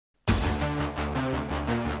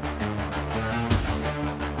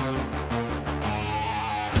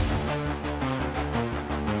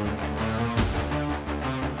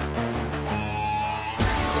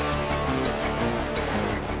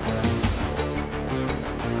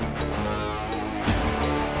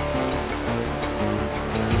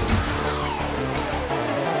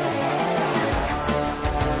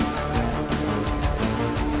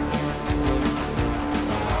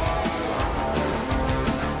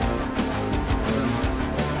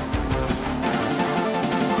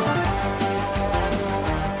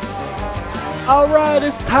Alright,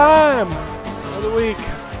 it's time! Another week.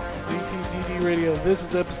 ZTGD Radio. This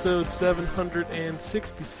is episode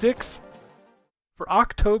 766 for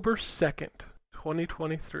October 2nd,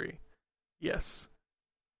 2023. Yes,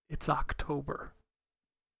 it's October.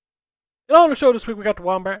 And on the show this week, we got the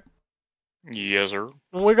Wombat. Yes, sir.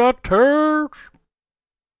 And we got Turks.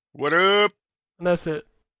 What up? And that's it.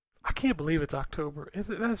 I can't believe it's October.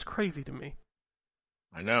 That's crazy to me.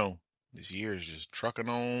 I know. This year is just trucking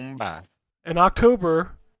on by. And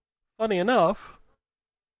October, funny enough,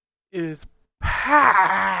 is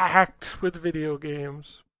packed with video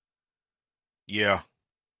games. Yeah.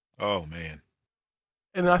 Oh, man.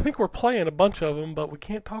 And I think we're playing a bunch of them, but we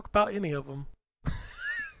can't talk about any of them.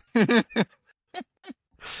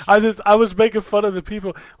 I was making fun of the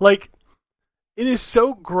people. Like, it is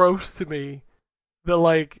so gross to me that,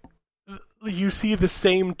 like, you see the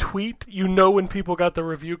same tweet, you know when people got the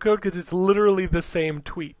review code, because it's literally the same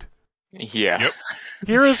tweet. Yeah. Yep.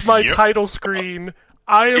 Here is my title screen.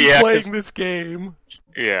 I am playing this game.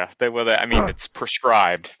 Yeah. I mean, it's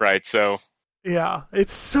prescribed, right? So. Yeah.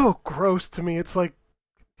 It's so gross to me. It's like,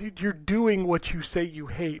 dude, you're doing what you say you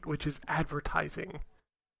hate, which is advertising.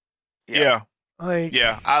 Yeah. Like,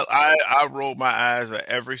 yeah. I rolled my eyes at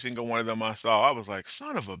every single one of them I saw. I was like,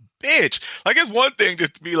 son of a bitch. Like, it's one thing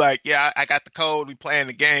just to be like, yeah, I got the code, we playing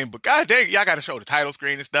the game, but god dang, y'all got to show the title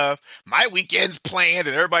screen and stuff. My weekend's planned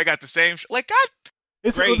and everybody got the same like, god.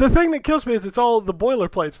 It's the thing that kills me is it's all the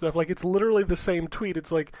boilerplate stuff. Like, it's literally the same tweet.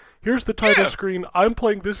 It's like, here's the title screen. I'm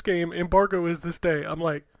playing this game. Embargo is this day. I'm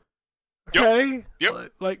like, okay.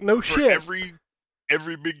 Yep. Like, no For shit.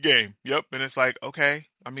 Every big game. Yep. And it's like, okay.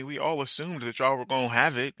 I mean, we all assumed that y'all were going to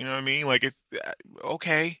have it. You know what I mean? Like, it's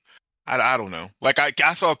okay. I don't know. Like,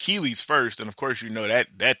 I saw Keeley's first, and of course, you know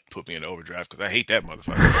that put me in overdrive because I hate that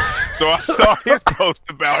motherfucker. So I saw him post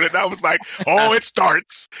about it, and I was like, oh, it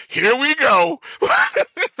starts. Here we go.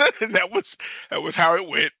 And that was how it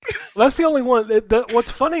went. Well, that's the only one.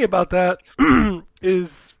 What's funny about that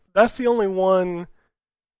is that's the only one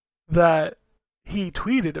that he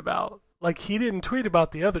tweeted about. Like, he didn't tweet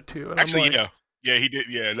about the other two. And actually, I'm like, yeah, he did.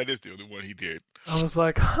 Yeah, that is the only one he did. I was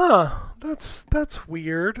like, huh, that's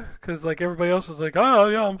weird. Because, like, everybody else was like, oh,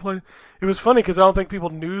 yeah, I'm playing. It was funny because I don't think people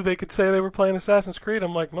knew they could say they were playing Assassin's Creed.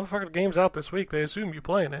 I'm like, motherfucker, the game's out this week. They assume you're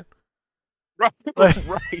playing it. Right, Like,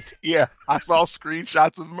 right. Yeah, I saw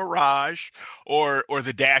screenshots of Mirage or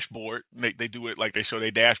the dashboard. They do it like they show their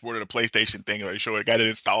dashboard of the PlayStation thing, or they show it got it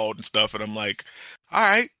installed and stuff. And I'm like, all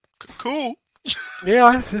right, cool.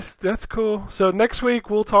 Yeah, that's cool. So next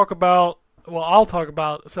week I'll talk about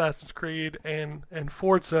Assassin's Creed and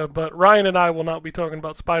Forza, but Ryan and I will not be talking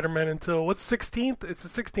about Spider-Man until, what's 16th? It's the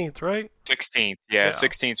 16th, right? 16th. Yeah,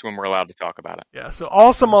 16th is when we're allowed to talk about it. Yeah, so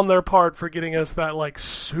awesome on their part for getting us that, like,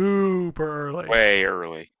 super early. Way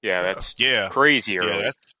early. Yeah, that's crazy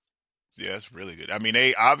early. Yeah, that's really good. I mean,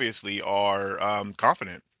 they obviously are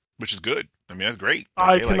confident, which is good. I mean, that's great.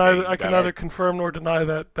 I can neither confirm nor deny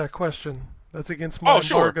that question. That's against my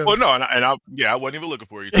embargo. Sure. Well, no, I wasn't even looking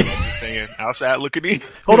for you. I'm just saying, outside looking in.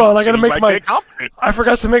 Hold on, I gotta make I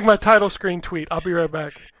forgot to make my title screen tweet. I'll be right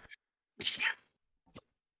back.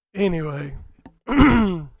 Anyway.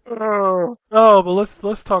 But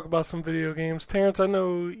let's talk about some video games. Terrence, I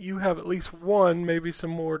know you have at least one, maybe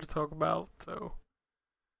some more to talk about, so.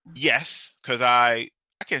 Yes, because I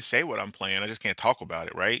can say what I'm playing. I just can't talk about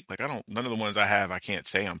it, right? Like, none of the ones I have, I can't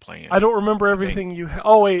say I'm playing. I don't remember everything you have.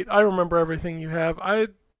 Oh, wait, I remember everything you have. I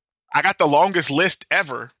got the longest list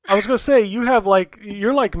ever. I was going to say, you're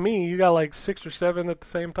like me. You got like 6 or 7 at the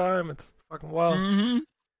same time. It's fucking wild. Mm-hmm.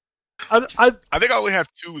 I think I only have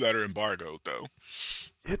 2 that are embargoed, though.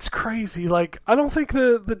 It's crazy. Like, I don't think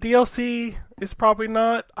the DLC is probably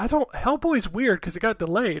not. Hellboy's weird because it got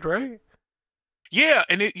delayed, right? Yeah,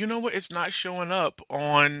 and you know what? It's not showing up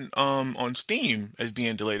on Steam as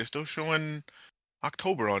being delayed. It's still showing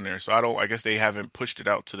October on there, so I guess they haven't pushed it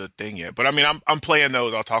out to the thing yet. But I mean, I'm playing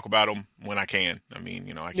those. I'll talk about them when I can. I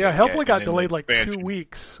mean, I can't. Yeah, Hellboy got delayed like 2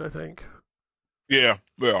 weeks, I think. Yeah.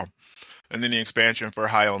 and then the expansion for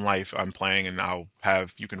High on Life I'm playing, and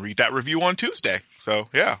you can read that review on Tuesday. So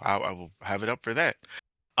yeah, I will have it up for that.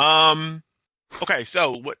 Okay,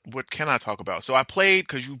 so what can I talk about? So I played,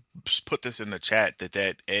 because you put this in the chat,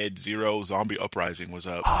 that Ed Zero Zombie Uprising was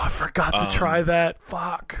up. Oh, I forgot to try that.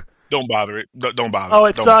 Fuck. Don't bother it. Don't bother. Oh,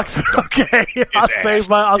 it Don't sucks. bother. Okay, I'll save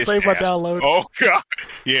my download. Oh god,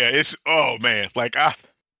 yeah. Oh man, like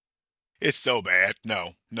it's so bad.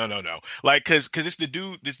 No. Like, cause it's the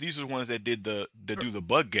dude. These are the ones that do the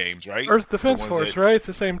bug games, right? Earth Defense Force, right? It's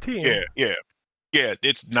the same team. Yeah.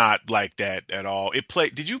 It's not like that at all.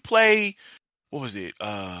 Did you play? What was it?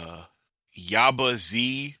 Yaba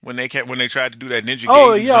Z when they tried to do that Ninja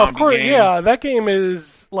Oh Gaiden yeah, zombie of course. game? Yeah, that game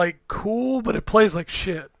is like cool, but it plays like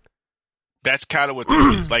shit. That's kind of what this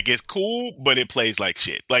is. Like, it's cool, but it plays like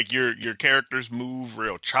shit. Like, your characters move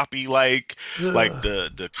real choppy, like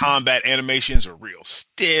the combat animations are real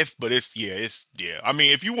stiff, but it's I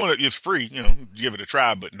mean, if you want it's free, give it a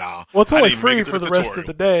try, but nah. Well, it's only free for the rest of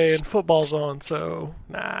the day, and football's on, so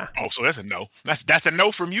nah. Oh, so that's a no. That's a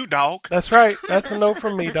no from you, dog. That's right. That's a no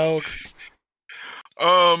from me, dog.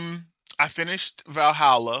 I finished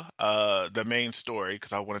Valhalla, the main story,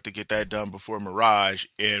 because I wanted to get that done before Mirage,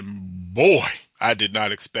 and boy, I did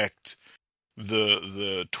not expect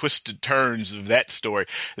the twisted turns of that story.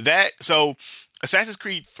 So Assassin's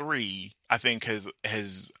Creed 3, I think,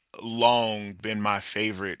 has long been my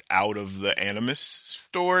favorite out of the Animus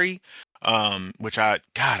story. Which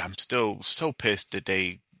I'm still so pissed that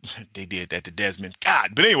they did that to Desmond.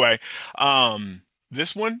 God, but anyway,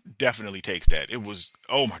 this one definitely takes that. It was,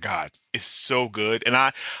 oh my God, it's so good. And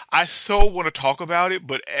I so want to talk about it,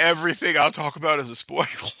 but everything I'll talk about is a spoiler.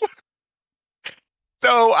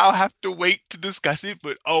 So I'll have to wait to discuss it,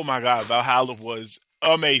 but oh my God, Valhalla was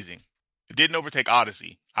amazing. It didn't overtake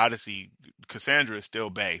Odyssey. Cassandra is still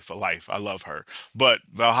bae for life. I love her. But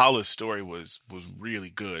Valhalla's story was really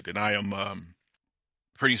good, and I am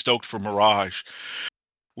pretty stoked for Mirage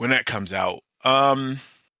when that comes out.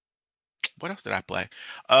 What else did I play?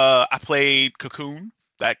 I played Cocoon.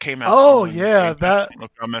 That came out. Oh yeah, that. I don't know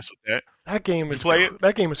if I mess with that. That game is play it?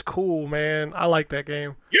 That game is cool, man. I like that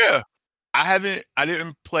game. Yeah, I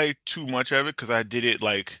didn't play too much of it because I did it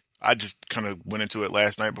I just kind of went into it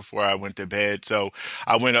last night before I went to bed. So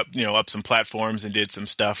I went up some platforms and did some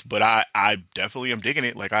stuff, but I definitely am digging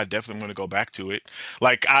it. Like, I definitely want to go back to it.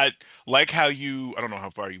 Like, I like how I don't know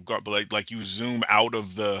how far you've gone, but like you zoom out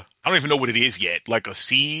of I don't even know what it is yet, like a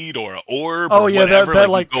seed or an orb. Oh or yeah, whatever.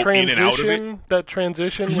 that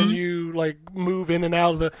transition, Mm-hmm. when you like move in and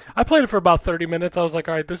out of the. I played it for about 30 minutes. I was like,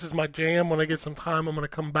 all right, this is my jam. When I get some time, I'm going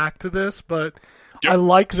to come back to this. But Yep, I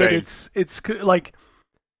like same. that it's like.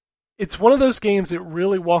 It's one of those games that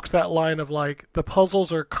really walks that line of like the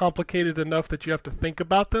puzzles are complicated enough that you have to think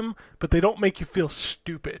about them, but they don't make you feel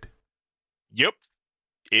stupid. Yep.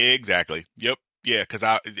 Exactly. Yep. Yeah, because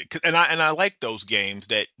I like those games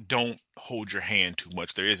that don't hold your hand too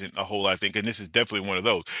much. There isn't a whole lot, I think, and this is definitely one of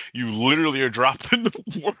those. You literally are dropped in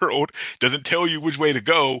the world, doesn't tell you which way to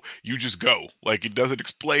go, you just go. Like, it doesn't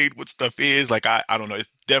explain what stuff is. Like, I don't know. It's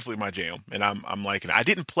definitely my jam, and I'm liking it. I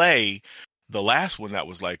didn't play the last one that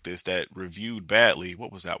was like this that reviewed badly.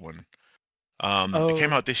 What was that one? It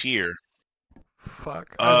came out this year.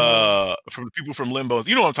 Fuck. From the people from Limbo.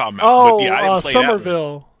 You know what I'm talking about. Oh, but yeah, I didn't play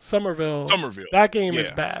Somerville. Somerville. That game is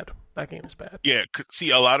Yeah. bad. That game is bad. Yeah, see,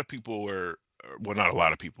 a lot of people well, not a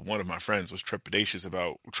lot of people. One of my friends was trepidatious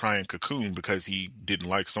about trying Cocoon because he didn't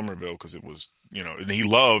like Somerville because it was, and he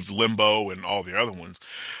loved Limbo and all the other ones.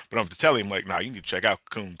 But I have to tell him, like, nah, you need to check out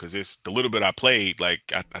Cocoon because it's the little bit I played. Like,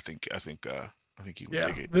 I think you would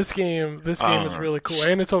dig it. This game is really cool,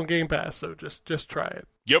 and it's on Game Pass, so just try it.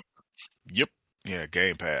 Yep. Yeah,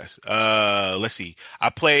 Game Pass. Let's see.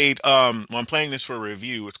 I played. I'm playing this for a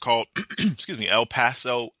review. It's called, excuse me, El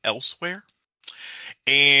Paso Elsewhere,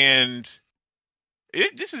 and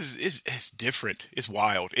this is it's different. It's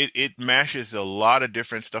wild. It mashes a lot of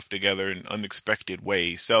different stuff together in unexpected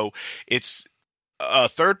ways. So it's a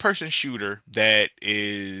third-person shooter that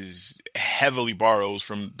is heavily borrows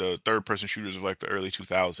from the third-person shooters of like the early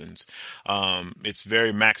 2000s. It's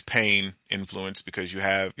very Max Payne influenced because you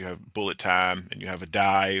have bullet time and you have a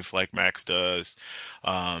dive like Max does.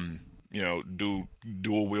 Do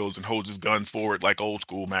dual wields and holds his gun forward like old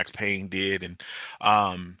school Max Payne did, and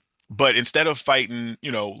but instead of fighting,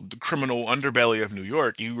 the criminal underbelly of New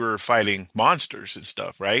York, you were fighting monsters and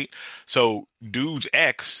stuff, right? So dude's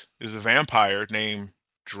ex is a vampire named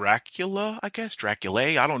Dracula, I guess.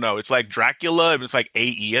 Dracula, I don't know. It's like Dracula, but it's like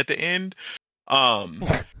AE at the end.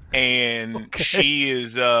 and Okay. she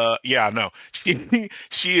is yeah, no,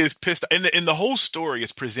 she is pissed, and the whole story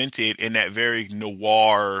is presented in that very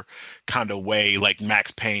noir kind of way, like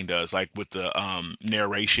Max Payne does, like with the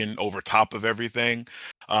narration over top of everything.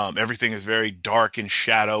 Everything is very dark and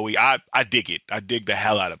shadowy. I dig it. I dig the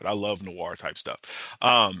hell out of it. I love noir type stuff.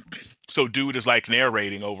 um so dude is like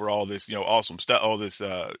narrating over all this, awesome stuff, all this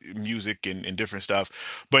music and different stuff,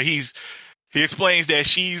 but he explains that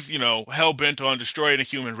she's, hell bent on destroying the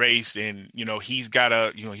human race, and he's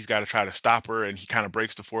gotta try to stop her, and he kind of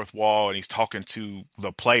breaks the fourth wall, and he's talking to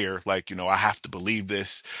the player like, I have to believe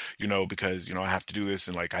this, because I have to do this,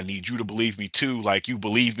 and like I need you to believe me too, like you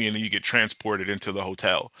believe me, and then you get transported into the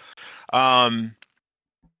hotel. Um,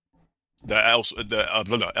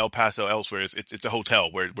 El Paso elsewhere is it's a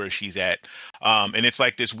hotel where she's at, and it's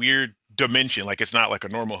like this weird dimension, like it's not like a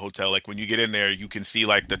normal hotel. Like when you get in there you can see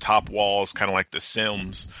like the top walls kind of like the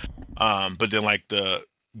Sims, but then like the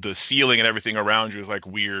ceiling and everything around you is like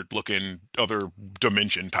weird looking other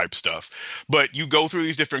dimension type stuff. But you go through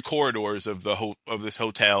these different corridors of of this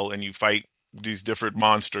hotel, and you fight these different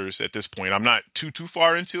monsters. At this point I'm not too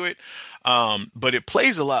far into it, but it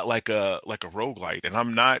plays a lot like a roguelite, and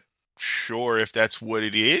I'm not sure if that's what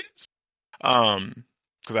it is,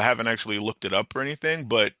 because I haven't actually looked it up or anything.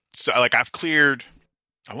 But so like I've cleared,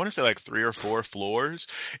 I want to say like 3 or 4 floors,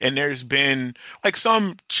 and there's been like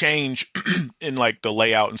some change in like the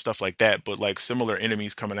layout and stuff like that, but like similar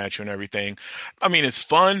enemies coming at you and everything. I mean, it's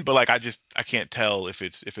fun, but like I can't tell if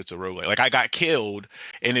it's a roguelike. Like I got killed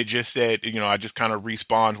and it just said, I just kind of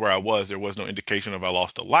respawned where I was. There was no indication of I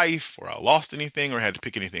lost a life or I lost anything or had to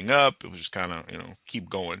pick anything up. It was just kind of, keep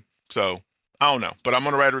going. So I don't know, but I'm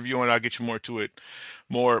gonna write a review and I'll get you more to it,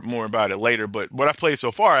 more about it later. But what I've played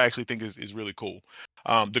so far, I actually think is really cool.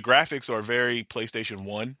 The graphics are very PlayStation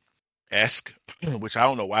 1 esque, which I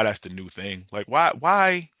don't know why that's the new thing. Like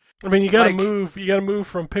why? I mean, you gotta Like, move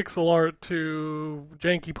from pixel art to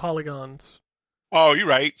janky polygons. oh, you're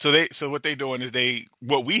right. So what they doing is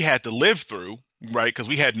what we had to live through, right? Because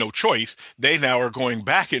we had no choice. They now are going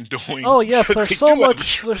back and doing. Oh yes, they there's so do have a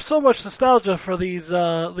much. There's so much nostalgia for these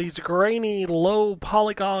grainy, low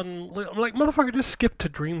polygon. I'm like, motherfucker, just skip to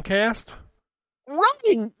Dreamcast.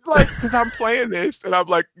 Right, like, because I'm playing this and I'm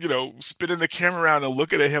like, spinning the camera around and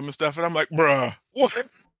looking at him and stuff, and I'm like, bruh, what?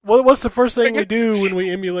 What's the first thing we do when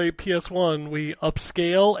we emulate PS1? We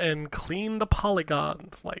upscale and clean the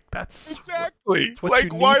polygons. Like that's Exactly. That's what Like,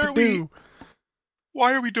 you need to do.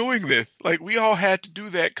 why are we doing this? Like, we all had to do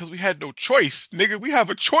that because we had no choice, nigga. We have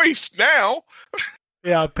a choice now.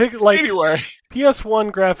 Yeah, Anyway,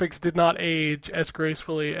 PS1 graphics did not age as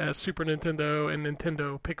gracefully as Super Nintendo and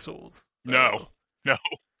Nintendo Pixels. So. no,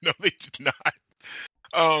 they did not.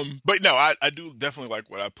 But no, I do definitely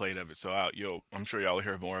like what I played of it. So I'm sure y'all will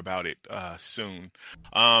hear more about it soon.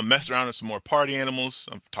 Messed around with some more party animals.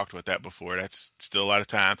 I've talked about that before. That's still a lot of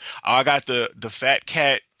time. I got the fat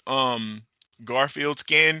cat Garfield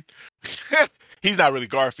skin. He's not really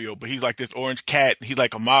Garfield, but he's like this orange cat. He's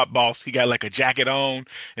like a mob boss. He got like a jacket on,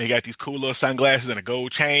 and he got these cool little sunglasses and a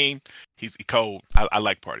gold chain. He's cold. I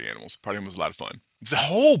like party animals. Party animals is a lot of fun. There's a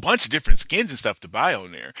whole bunch of different skins and stuff to buy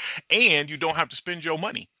on there, and you don't have to spend your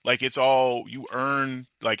money. Like it's all you earn,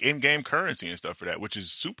 like in-game currency and stuff for that, which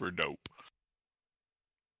is super dope.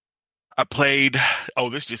 I played. Oh,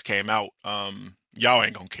 this just came out. Y'all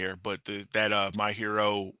ain't gonna care, but that My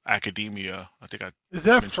Hero Academia. I think I Is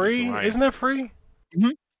that mentioned it to free? Ryan. Isn't that free?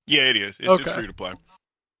 Mhm. Yeah, it is. It's Okay. free to play.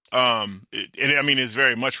 I mean, it's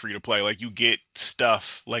very much free to play. Like you get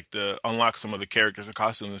stuff like unlock some of the characters and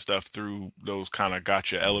costumes and stuff through those kind of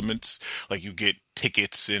gotcha elements. Like you get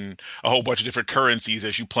tickets and a whole bunch of different currencies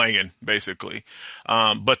as you playing, basically.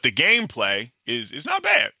 But the gameplay is not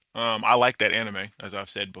bad. I like that anime, as I've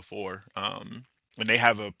said before. And they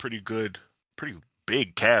have a pretty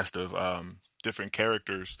big cast of different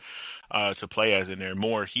characters to play as in there.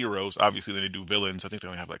 More heroes, obviously, than they do villains. I think they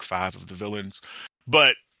only have like 5 of the villains,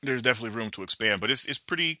 but there's definitely room to expand. But it's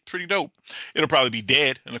pretty dope. It'll probably be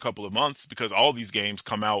dead in a couple of months because all these games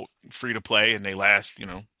come out free to play and they last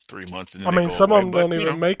 3 months and then they go some away. of them don't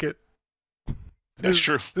even make it. That's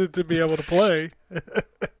true. To be able to play.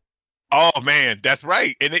 Oh man, that's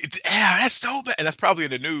right, and that's so bad, and that's probably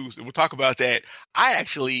in the news. And we'll talk about that. I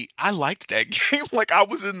liked that game. Like I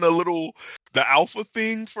was in the alpha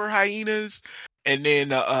thing for Hyenas, and then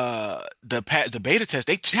the beta test.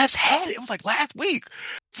 They just had it. It was like last week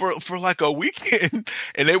for like a weekend,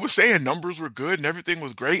 and they were saying numbers were good and everything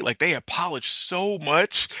was great. Like they had polished so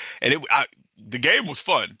much, and the game was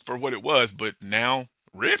fun for what it was. But now,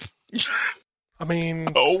 rip. I mean,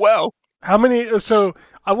 Oh well. How many? So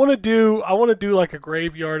I want to do like a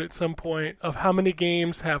graveyard at some point of how many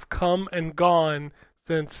games have come and gone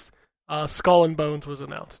since Skull and Bones was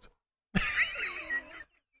announced.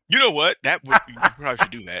 You know what? That would you probably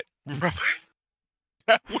should do that.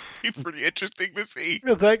 That would be pretty interesting to see.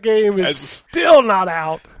 Because that game is still not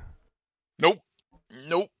out. Nope.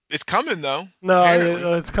 It's coming though. No,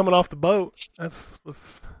 apparently. it's coming off the boat. That's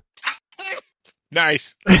what's...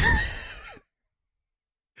 Nice. That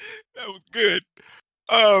was good.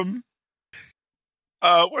 What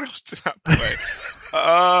else did I play?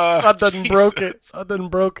 I done broke it. I done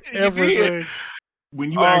broke everything.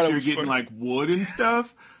 When you actually are getting like wood and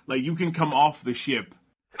stuff, like you can come off the ship.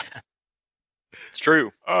 It's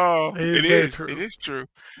true. Oh, it is. True. It is true.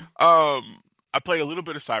 I played a little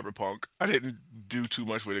bit of Cyberpunk. I didn't do too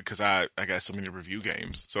much with it because I got so many review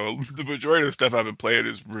games. So the majority of the stuff I've been playing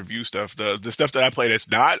is review stuff. The stuff that I play that's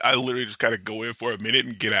not, I literally just kind of go in for a minute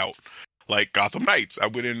and get out. Like Gotham Knights. I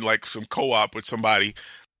went in like some co-op with somebody.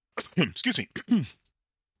 Excuse me.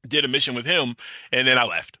 Did a mission with him, and then I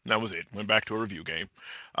left. That was it. Went back to a review game.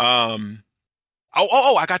 I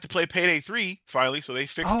got to play Payday 3 finally, so they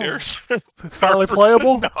fixed theirs. It's finally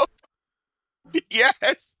playable?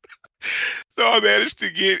 Yes. So I managed to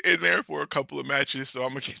get in there for a couple of matches, so I'm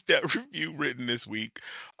going to get that review written this week.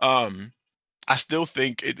 I still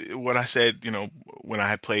think what I said, when I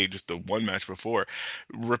had played just the one match before,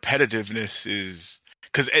 repetitiveness is...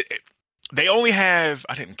 Because they only have,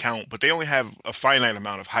 I didn't count, but they only have a finite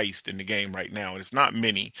amount of heist in the game right now, and it's not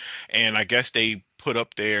many. And I guess they put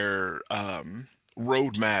up their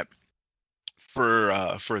roadmap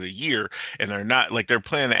for the year, and they're not like they're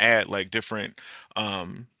planning to add like different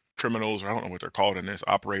criminals, or I don't know what they're called in this,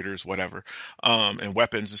 operators, whatever, and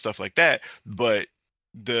weapons and stuff like that. But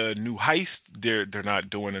the new heist they're not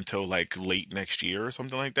doing until like late next year or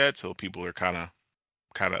something like that. So people are kind of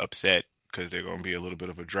upset because they're going to be a little bit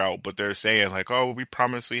of a drought. But they're saying like, oh, we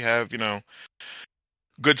promise we have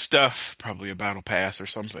good stuff, probably a battle pass or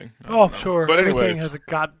something. Oh, sure. But everything has a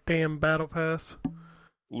goddamn battle pass.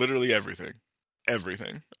 Literally everything.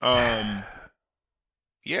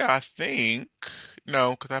 Yeah, I think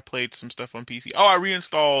no, because I played some stuff on PC. Oh, I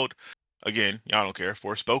reinstalled again. Y'all don't care.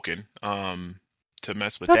 Forspoken. To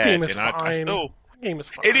mess with that, game is and fine. I still. That game is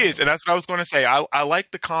fine. It is, and that's what I was going to say. I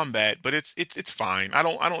like the combat, but it's fine. I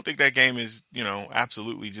don't think that game is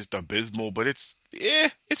absolutely just abysmal, but it's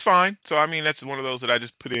fine. So I mean, that's one of those that I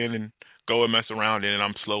just put in and go and mess around in, and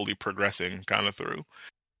I'm slowly progressing kind of through.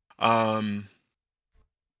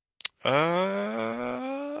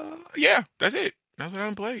 Yeah, that's it. That's what I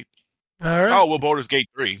haven't played. All right. Oh well, Baldur's Gate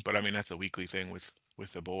 3, but I mean that's a weekly thing with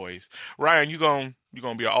the boys. Ryan, you gonna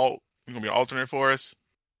be an alternate for us?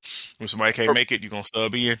 When somebody can't make it, you gonna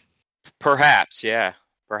sub in? Perhaps, yeah,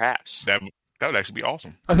 perhaps. That would actually be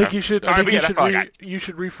awesome. I think you should. You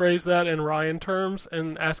should rephrase that in Ryan terms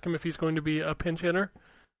and ask him if he's going to be a pinch hitter.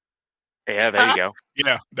 Yeah, there you go.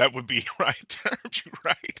 Yeah, that would be Ryan terms. You're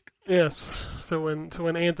right. Yes. So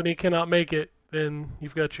when Anthony cannot make it, then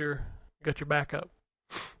you've got your backup.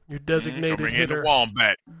 Your designated bring hitter. in the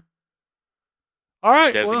wombat. All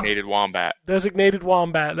right. Designated wombat. Designated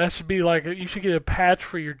wombat. That should be like you should get a patch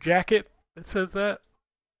for your jacket that says that.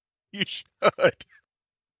 You should.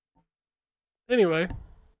 Anyway,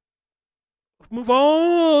 move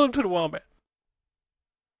on to the wombat.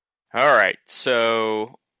 All right.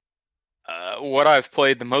 So, what I've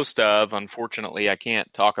played the most of, unfortunately, I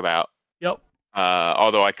can't talk about. Yep.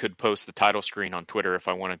 Although I could post the title screen on Twitter if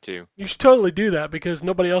I wanted to. You should totally do that because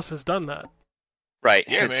nobody else has done that. Right.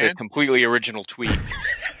 Yeah, it's man. a completely original tweet.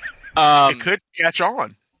 It could catch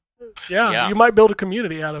on. Yeah, you might build a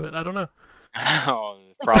community out of it. I don't know. Oh,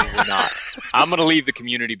 probably not. I'm going to leave the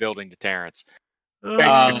community building to Terrence. So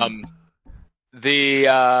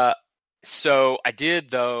I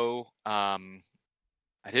did though. I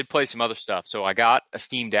did play some other stuff. So I got a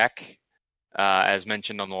Steam Deck, as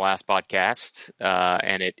mentioned on the last podcast,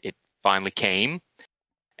 and it finally came.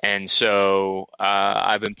 And so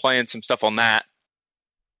I've been playing some stuff on that.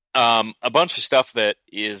 A bunch of stuff that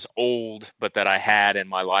is old, but that I had in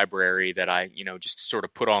my library that I, just sort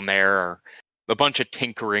of put on there, or a bunch of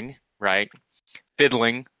tinkering, right?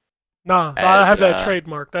 Fiddling. No, I have that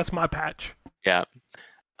trademark. That's my patch. Yeah.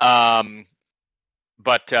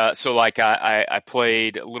 But so like I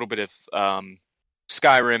played a little bit of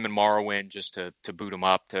Skyrim and Morrowind just to boot them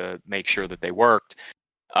up to make sure that they worked.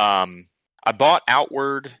 I bought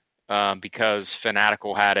Outward because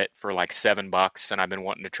Fanatical had it for like $7, and I've been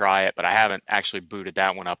wanting to try it, but I haven't actually booted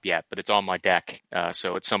that one up yet. But it's on my deck,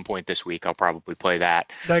 so at some point this week I'll probably play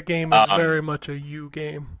that. That game is very much a you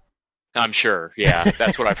game. I'm sure. Yeah,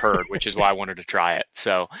 that's what I've heard, which is why I wanted to try it.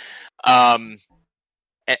 So, and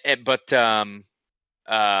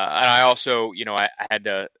I also, I had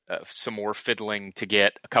some more fiddling to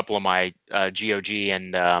get a couple of my GOG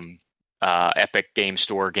and Epic Game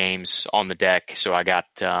Store games on the deck. So I got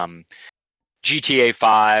GTA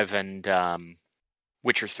 5 and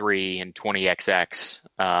Witcher 3 and 20XX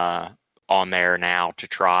on there now to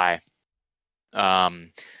try.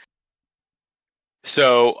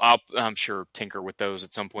 So I'm sure tinker with those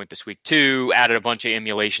at some point this week too. Added a bunch of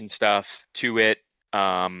emulation stuff to it.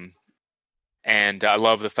 And I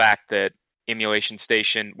love the fact that Emulation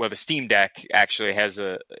Station, the Steam Deck actually has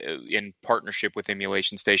in partnership with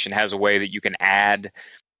Emulation Station, has a way that you can add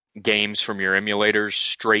games from your emulators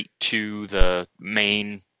straight to the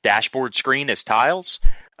main dashboard screen as tiles,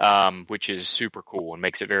 which is super cool and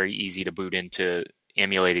makes it very easy to boot into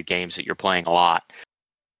emulated games that you're playing a lot.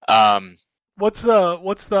 What's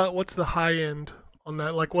the high end on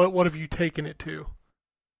that? Like, what have you taken it to?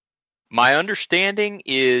 My understanding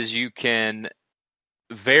is you can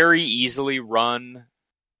very easily run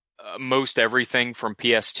most everything from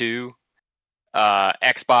PS2.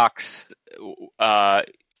 Xbox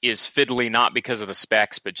is fiddly not because of the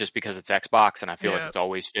specs, but just because it's Xbox, and I feel like it's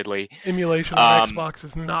always fiddly. Emulation on Xbox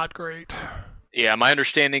is not great. Yeah, my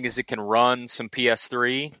understanding is it can run some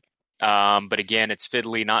PS3, but again, it's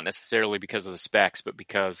fiddly not necessarily because of the specs, but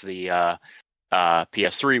because the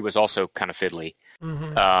PS3 was also kind of fiddly.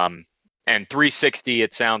 Mm-hmm. And 360,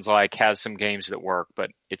 it sounds like, has some games that work,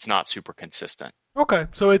 but it's not super consistent. Okay,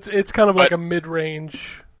 so it's kind of like a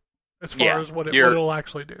mid-range as far as what it'll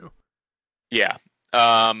actually do. Yeah.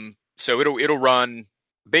 So it'll run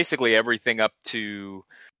basically everything up to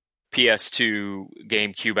PS2,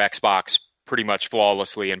 GameCube, Xbox pretty much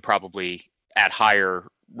flawlessly and probably at higher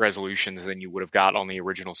resolutions than you would have got on the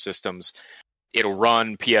original systems. It'll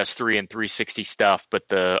run PS3 and 360 stuff, but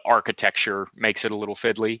the architecture makes it a little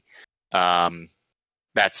fiddly.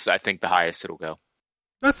 That's, I think, the highest it'll go.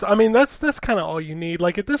 That's kind of all you need.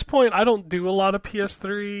 Like, at this point, I don't do a lot of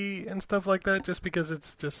PS3 and stuff like that just because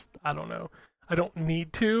it's just, I don't know. I don't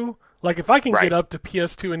need to. Like, if I can get up to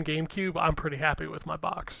PS2 and GameCube, I'm pretty happy with my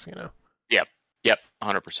box, Yep,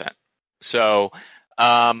 100%. So,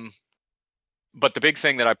 but the big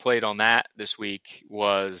thing that I played on that this week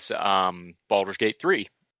was Baldur's Gate 3,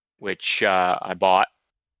 which I bought.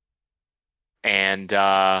 And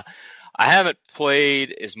I haven't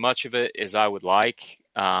played as much of it as I would like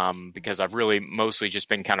because I've really mostly just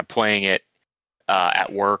been kind of playing it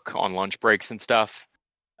at work on lunch breaks and stuff.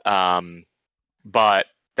 But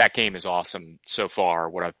that game is awesome so far,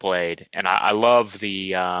 what I've played. And I love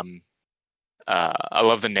the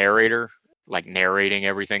narrator, like narrating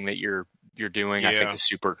everything that you're doing. I think is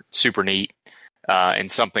super, super neat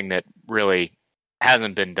and something that really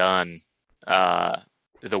hasn't been done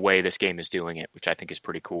the way this game is doing it, which I think is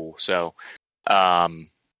pretty cool. So, I'll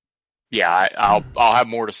have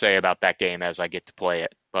more to say about that game as I get to play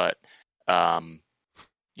it. But,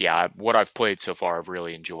 what I've played so far, I've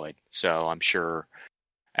really enjoyed. So I'm sure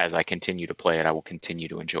as I continue to play it, I will continue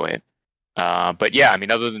to enjoy it. But yeah, I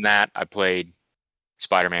mean, other than that, I played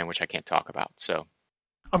Spider-Man, which I can't talk about. So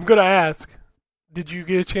I'm going to ask, did you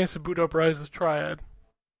get a chance to boot up Rise of Triad?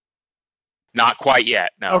 Not quite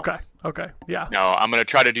yet, no. Okay, yeah. No, I'm going to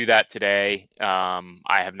try to do that today. I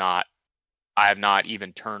have not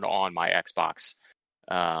even turned on my Xbox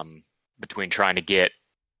between trying to get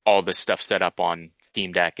all this stuff set up on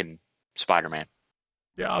Steam Deck and Spider-Man.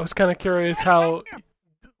 Yeah, I was kind of curious how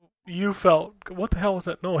you felt. What the hell was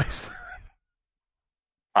that noise?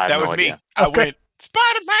 That was me. I went,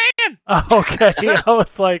 Spider-Man! Okay, I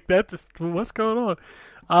was like, what's going on?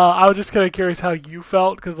 I was just kind of curious how you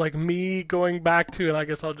felt, because like me going back to, and I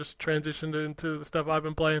guess I'll just transition into the stuff I've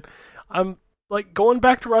been playing. I'm like going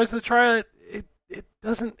back to Rise of the Triad. It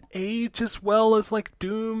doesn't age as well as like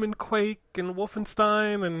Doom and Quake and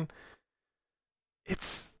Wolfenstein, and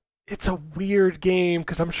it's a weird game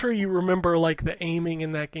because I'm sure you remember like the aiming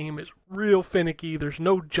in that game is real finicky. There's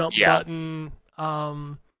no jump button.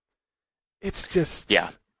 It's just I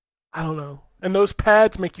don't know. And those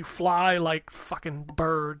pads make you fly like fucking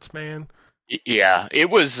birds, man. Yeah, it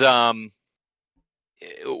was when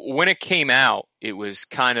it came out, it was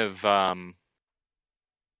kind of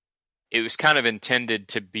intended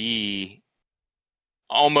to be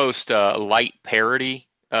almost a light parody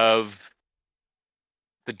of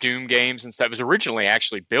the Doom games and stuff. It was originally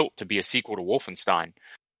actually built to be a sequel to Wolfenstein.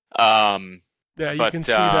 Yeah, you can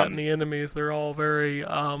see that in the enemies. They're all very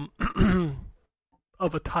of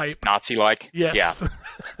a type. Nazi-like? Yes.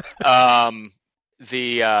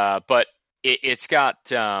 Yeah. But it's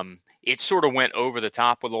got it sort of went over the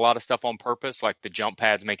top with a lot of stuff on purpose, like the jump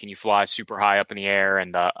pads making you fly super high up in the air,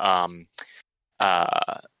 and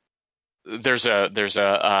there's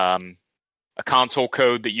a console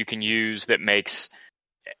code that you can use that makes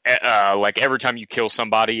like every time you kill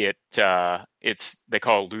somebody, it's they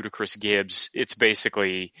call it ludicrous gibs. It's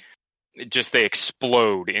basically just they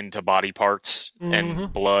explode into body parts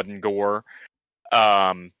and blood and gore.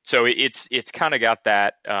 So it's kind of got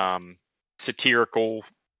that satirical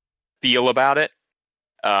feel about it.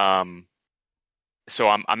 So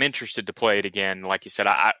I'm interested to play it again. Like you said,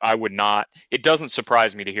 I would not. It doesn't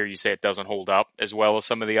surprise me to hear you say it doesn't hold up as well as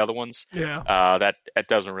some of the other ones. Yeah. That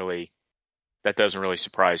doesn't really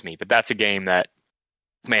surprise me. But that's a game that,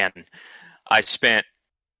 man,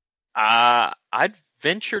 I'd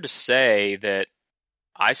venture to say that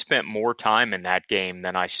I spent more time in that game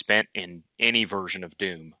than I spent in any version of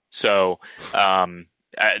Doom. So I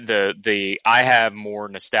have more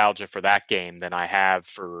nostalgia for that game than I have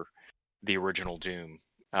for the original Doom,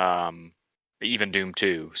 even Doom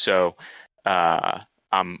 2. So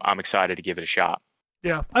I'm excited to give it a shot.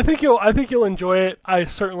 Yeah, I think you'll enjoy it. I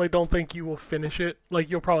certainly don't think you will finish it. Like,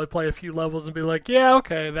 you'll probably play a few levels and be like, yeah,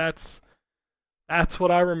 okay, that's what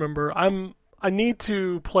I remember. I need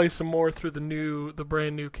to play some more through the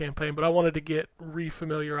brand new campaign, but I wanted to get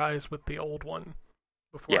refamiliarized with the old one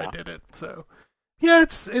before I did it. So yeah,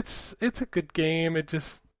 it's a good game. It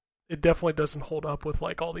definitely doesn't hold up with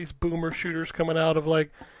like all these boomer shooters coming out of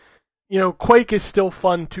like, Quake is still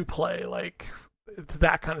fun to play. Like, it's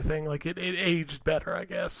that kind of thing. Like, it aged better, I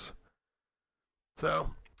guess.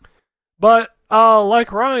 So, but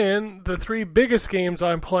like Ryan, the 3 biggest games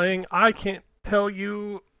I'm playing, I can't tell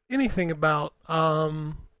you anything about.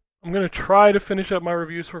 I'm going to try to finish up my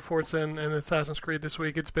reviews for Forza and Assassin's Creed this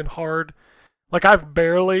week. It's been hard. Like, I've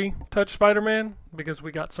barely touched Spider-Man because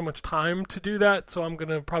we got so much time to do that, so I'm going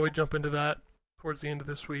to probably jump into that towards the end of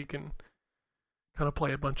this week and kind of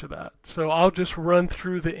play a bunch of that. So I'll just run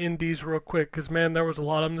through the indies real quick because, man, there was a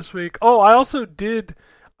lot of them this week. Oh, I also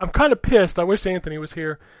I'm kind of pissed. I wish Anthony was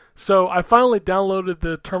here. So I finally downloaded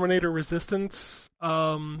the Terminator Resistance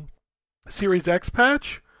Series X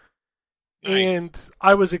patch. Nice. And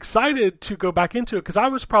I was excited to go back into it because I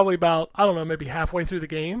was probably about, I don't know, maybe halfway through the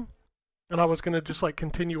game. And I was going to just like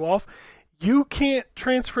continue off. You can't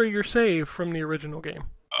transfer your save from the original game.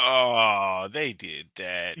 Oh, they did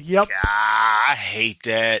that. Yep. God, I hate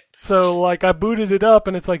that. So like I booted it up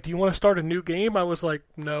and it's like, do you want to start a new game? I was like,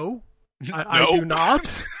 no. I do not.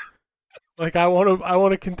 Like I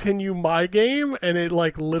want to continue my game, and it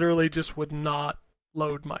like literally just would not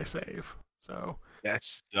load my save. So that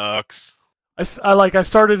sucks. I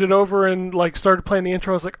started it over and like started playing the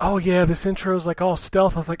intro. I was like, oh yeah, this intro is like all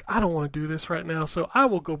stealth. I was like, I don't want to do this right now, so I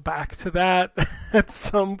will go back to that at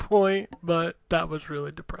some point. But that was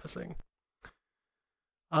really depressing.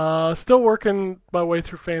 Still working my way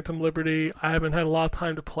through Phantom Liberty. I haven't had a lot of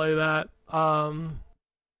time to play that.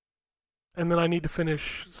 And then I need to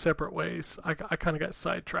finish Separate Ways. I kind of got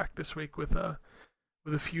sidetracked this week with a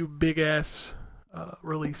few big ass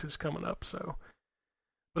releases coming up. So.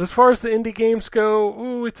 But as far as the indie games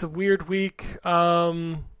go, it's a weird week.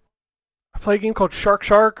 I play a game called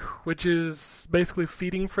Shark, which is basically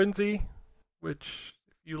Feeding Frenzy, which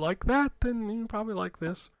if you like that, then you probably like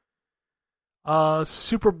this.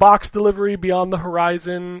 Super Box Delivery Beyond the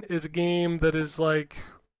Horizon is a game that is like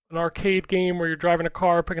an arcade game where you're driving a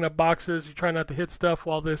car, picking up boxes, you try not to hit stuff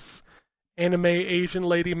while this anime Asian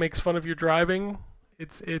lady makes fun of your driving.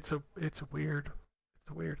 It's a weird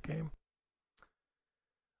game.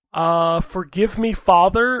 Forgive Me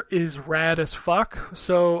Father is rad as fuck.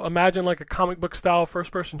 So imagine like a comic book style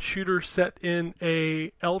first person shooter set in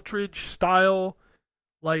a Eldritch style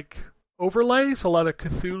like overlay, so a lot of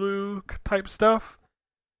Cthulhu type stuff.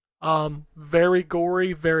 Very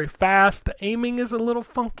gory, very fast. The aiming is a little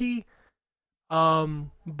funky.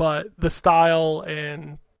 But the style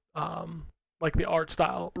and like the art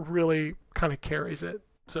style really kind of carries it.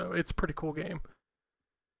 So it's a pretty cool game.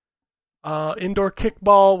 Indoor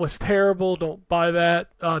Kickball was terrible. Don't buy that.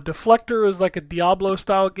 Deflector is like a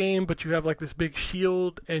Diablo-style game, but you have like this big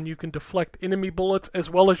shield, and you can deflect enemy bullets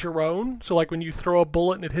as well as your own. So like when you throw a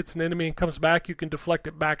bullet and it hits an enemy and comes back, you can deflect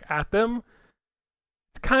it back at them.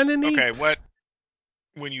 It's kind of neat. Okay,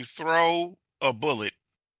 when you throw a bullet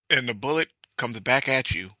and the bullet comes back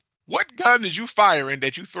at you, what gun is you firing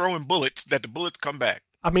that you throwing bullets that the bullets come back?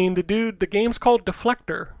 I mean, the game's called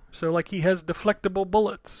Deflector, so like he has deflectable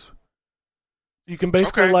bullets. You can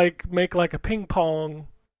basically like make like a ping pong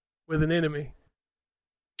with an enemy.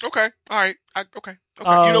 Okay, all right, okay. You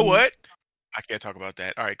know what? I can't talk about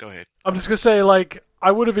that. All right, go ahead. I'm just gonna say, like,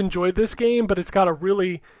 I would have enjoyed this game, but it's got a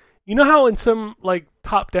really, You know how in some like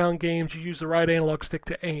top-down games you use the right analog stick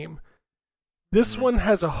to aim? This one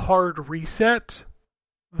has a hard reset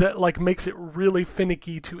that like makes it really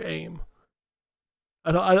finicky to aim.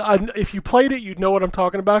 If you played it, you'd know what I'm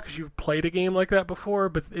talking about because you've played a game like that before,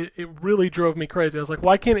 but it really drove me crazy. I was like,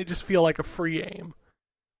 why can't it just feel like a free aim?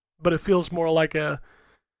 But it feels more like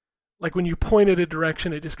like when you point at a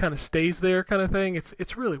direction, it just kind of stays there kind of thing.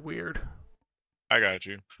 It's really weird. I got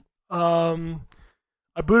you.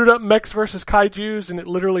 I booted up Mechs vs. Kaijus, and it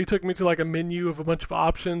literally took me to like a menu of a bunch of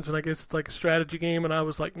options, and I guess it's like a strategy game, and I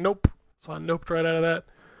was like, nope. So I noped right out of that.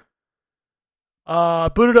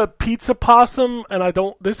 Booted up Pizza Possum,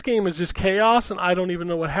 and this game is just chaos, and I don't even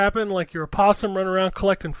know what happened. Like, you're a possum running around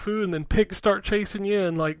collecting food, and then pigs start chasing you,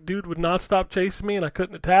 and like, dude would not stop chasing me, and I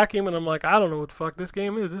couldn't attack him, and I'm like, I don't know what the fuck this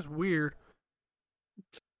game is. This is weird.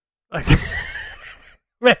 Like,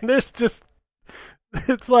 man, it's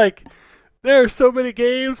like, there are so many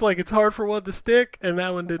games, like, it's hard for one to stick, and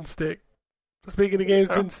that one didn't stick. Speaking of games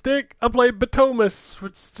didn't stick, I played Batomus,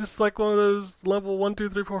 which is just like one of those level 1, 2,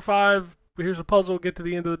 3, 4, 5, here's a puzzle, get to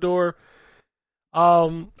the end of the door.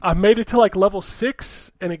 I made it to like level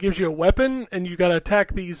 6, and it gives you a weapon, and you gotta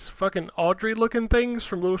attack these fucking Audrey-looking things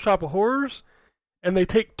from Little Shop of Horrors, and they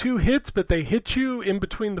take 2 hits, but they hit you in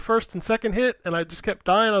between the first and second hit, and I just kept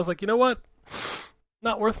dying. I was like, you know what?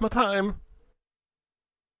 Not worth my time.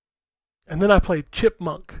 And then I played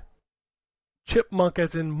Chipmunk. Chipmunk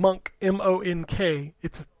as in monk, M-O-N-K.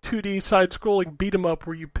 It's a 2D side-scrolling beat-em-up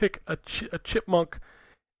where you pick a chipmunk,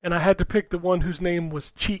 and I had to pick the one whose name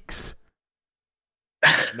was Cheeks.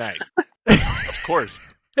 Nice. Of course.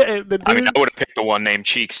 I would have picked the one named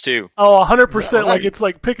Cheeks, too. Oh, 100%. Right. Like, it's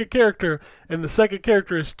like pick a character, and the second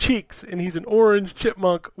character is Cheeks, and he's an orange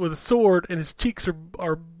chipmunk with a sword, and his cheeks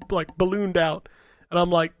are like, ballooned out. And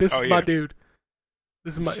I'm like, this is my dude.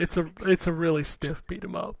 This is it's a really stiff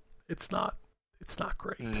beat-em-up. It's not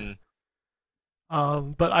great.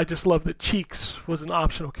 But I just love that Cheeks was an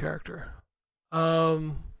optional character. I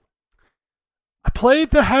played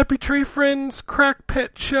the Happy Tree Friends Crack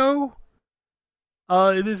Pet Show.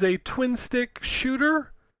 It is a twin-stick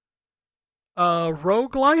shooter,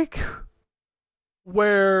 roguelike,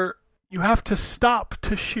 where you have to stop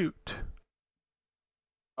to shoot.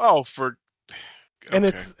 Oh, okay.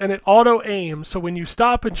 And it auto aims, so when you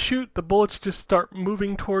stop and shoot, the bullets just start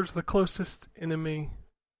moving towards the closest enemy.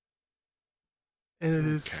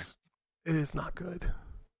 And it is not good.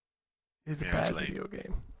 It is a bad video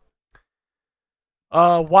game.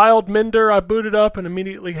 Wild Mender, I booted up and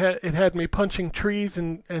immediately it had me punching trees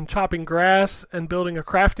and chopping grass and building a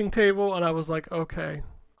crafting table, and I was like, okay,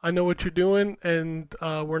 I know what you're doing, and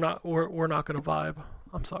we're not going to vibe.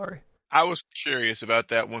 I'm sorry. I was curious about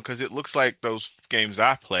that one because it looks like those games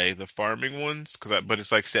I play, the farming ones, but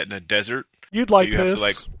it's like set in a desert. You'd like so you this. Have to,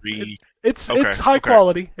 like, It's high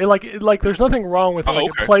quality. Like there's nothing wrong with it. Like,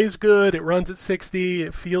 okay. It plays good. It runs at 60.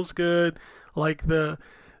 It feels good. Like the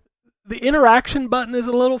interaction button is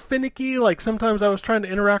a little finicky. Like sometimes I was trying to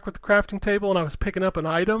interact with the crafting table and I was picking up an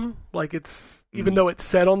item. Like it's even though it's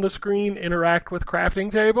set on the screen, interact with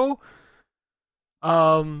crafting table.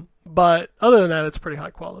 But other than that, it's pretty high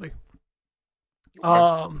quality.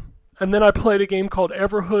 And then I played a game called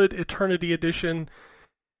Everhood Eternity Edition.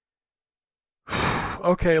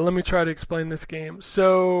 Okay, let me try to explain this game.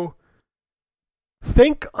 So,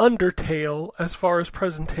 think Undertale as far as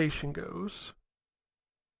presentation goes,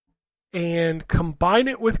 and combine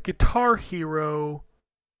it with Guitar Hero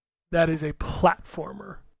that is a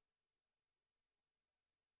platformer.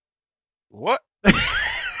 What?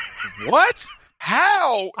 What?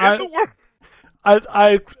 How in the world?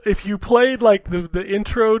 If you played like the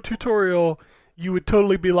intro tutorial, you would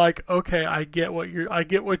totally be like, okay, I get what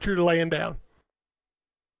you're laying down.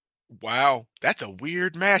 Wow, that's a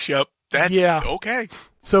weird mashup. That's okay.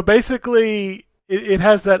 So basically, it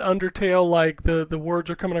has that Undertale, like the words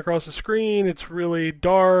are coming across the screen. It's really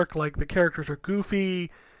dark. Like the characters are goofy.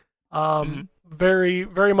 Very,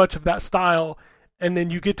 very much of that style. And then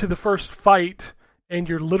you get to the first fight, and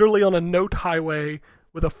you're literally on a note highway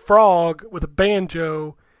with a frog with a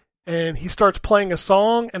banjo, and he starts playing a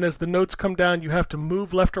song, and as the notes come down, you have to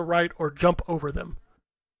move left or right or jump over them.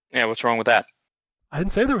 Yeah, what's wrong with that? I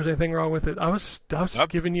didn't say there was anything wrong with it. I was just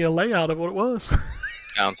giving you a layout of what it was.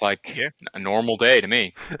 Sounds like a normal day to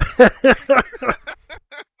me.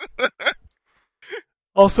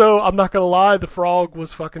 Also, I'm not going to lie, the frog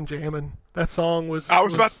was fucking jamming. That song was...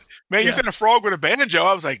 you said a frog with a banjo.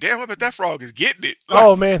 I was like, damn, I bet that frog is getting it.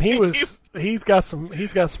 Oh man, he's got some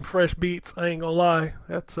fresh beats, I ain't gonna lie.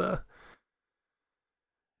 That's yeah,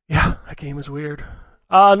 that game is weird.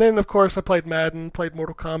 And then of course I played Madden, played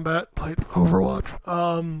Mortal Kombat, played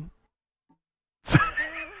Overwatch.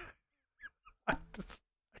 I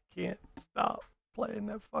can't stop playing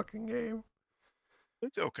that fucking game.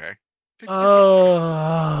 It's okay. It's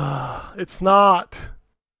not.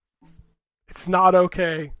 It's not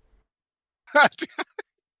okay. I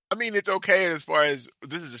mean, it's okay as far as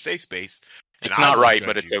this is a safe space. It's not right,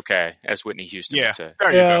 but it's okay, as Whitney Houston would say.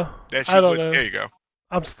 There you go. I don't know. There you go.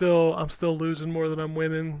 I'm still losing more than I'm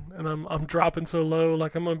winning, and I'm dropping so low.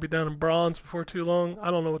 Like I'm gonna be down in bronze before too long.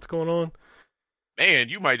 I don't know what's going on. Man,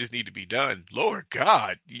 you might just need to be done. Lord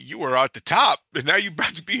God, you were at the top, and now you're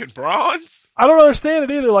about to be in bronze? I don't understand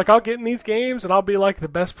it either. Like, I'll get in these games, and I'll be, like, the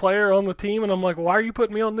best player on the team, and I'm like, why are you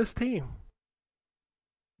putting me on this team?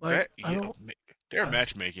 Like, their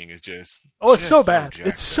matchmaking is just... Oh, it's so bad. jacked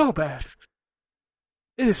It's so bad.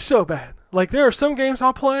 It is so bad. Like, there are some games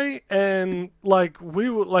I'll play, and, like,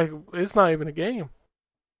 it's not even a game.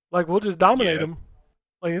 Like, we'll just dominate them.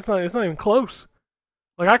 Like, it's not even close.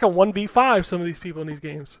 Like, I can 1v5 some of these people in these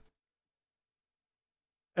games.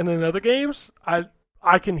 And in other games,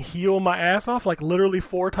 I can heal my ass off, like literally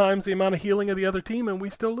 4 times the amount of healing of the other team, and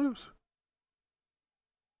we still lose.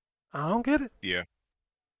 I don't get it. Yeah.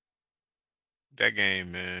 That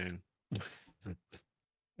game, man.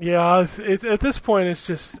 Yeah, it's at this point, it's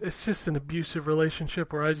just an abusive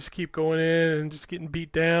relationship where I just keep going in and just getting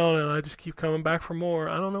beat down, and I just keep coming back for more.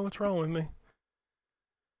 I don't know what's wrong with me.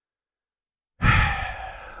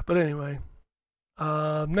 But anyway,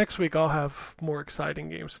 next week I'll have more exciting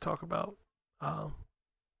games to talk about. So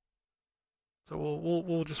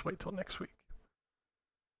we'll just wait till next week.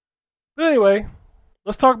 But anyway,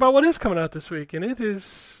 let's talk about what is coming out this week, and it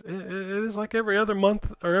is like every other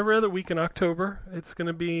month or every other week in October. It's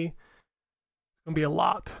gonna be a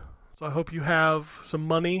lot. So I hope you have some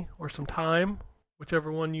money or some time,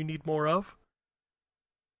 whichever one you need more of.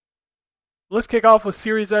 Let's kick off with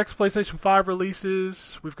Series X, PlayStation 5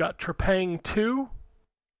 releases. We've got Trepang 2,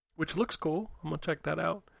 which looks cool. I'm going to check that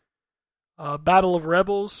out. Battle of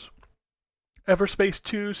Rebels, Everspace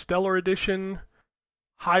 2, Stellar Edition,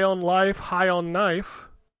 High on Life, High on Knife,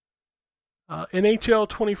 NHL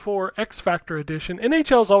 24 X Factor Edition.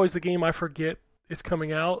 NHL is always the game I forget is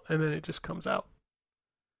coming out, and then it just comes out.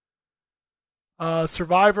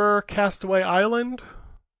 Survivor, Castaway Island,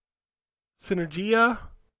 Synergia,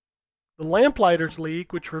 the Lamplighters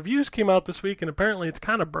League, which reviews came out this week, and apparently it's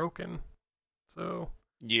kind of broken. So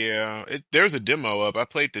yeah, there's a demo up. I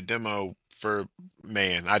played the demo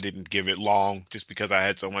I didn't give it long just because I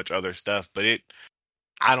had so much other stuff. But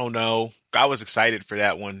I don't know. I was excited for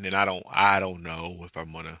that one, and I don't know if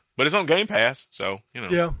I'm gonna. But it's on Game Pass, so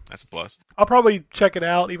that's a plus. I'll probably check it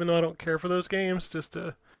out, even though I don't care for those games, just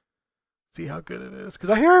to see how good it is.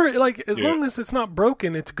 Because I hear as long as it's not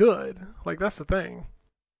broken, it's good. Like that's the thing.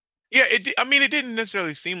 Yeah, it didn't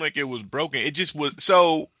necessarily seem like it was broken. It just was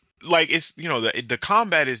so it's the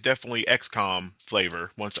combat is definitely XCOM flavor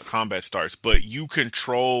once the combat starts, but you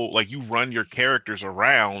control you run your characters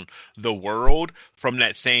around the world from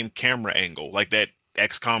that same camera angle, like that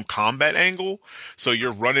XCOM combat angle. So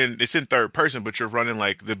you're running, it's in third person, but you're running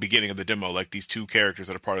like the beginning of the demo, like these 2 characters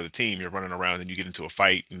that are part of the team. You're running around and you get into a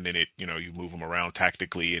fight, and then you move them around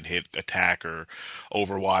tactically and hit attack or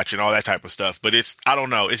Overwatch and all that type of stuff. But I don't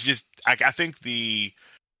know. It's just I think the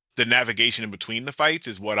navigation in between the fights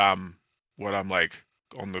is what I'm like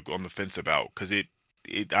on the fence about, because I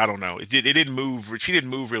don't know. It didn't move. She didn't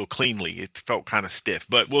move real cleanly. It felt kind of stiff,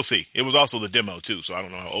 but we'll see. It was also the demo too, so I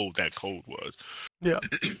don't know how old that code was. Yeah.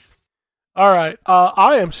 All right.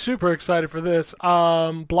 I am super excited for this.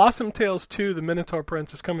 Blossom Tales 2, The Minotaur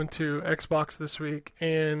Prince, is coming to Xbox this week,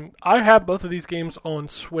 and I have both of these games on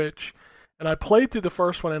Switch, and I played through the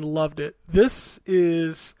first one and loved it. This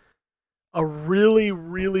is a really,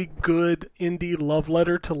 really good indie love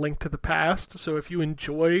letter to Link to the Past. So if you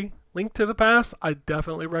enjoy Link to the Past, I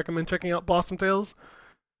definitely recommend checking out Blossom Tales.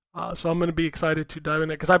 So I'm going to be excited to dive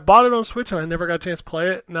in it, because I bought it on Switch and I never got a chance to play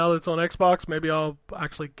it. Now that it's on Xbox, maybe I'll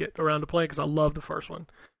actually get around to playing it, because I love the first one.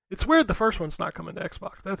 It's weird the first one's not coming to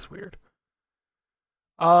Xbox. That's weird.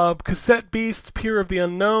 Cassette Beasts, Peer of the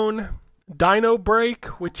Unknown, Dino Break,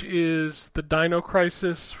 which is the Dino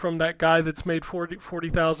Crisis from that guy that's made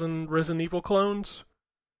 40,000 Resident Evil clones.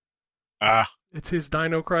 It's his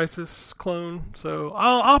Dino Crisis clone, so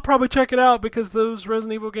I'll probably check it out, because those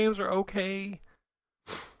Resident Evil games are okay.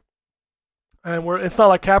 And it's not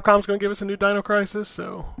like Capcom's going to give us a new Dino Crisis,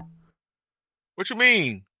 so... What you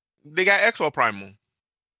mean? They got Exo Primal.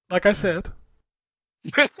 Like I said.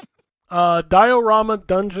 Diorama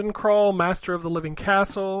Dungeon Crawl, Master of the Living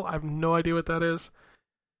Castle. I have no idea what that is.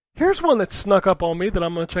 Here's one that snuck up on me that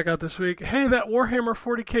I'm going to check out this week. Hey, that Warhammer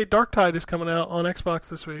 40k Darktide is coming out on Xbox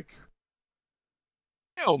this week.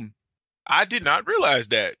 Damn. I did not realize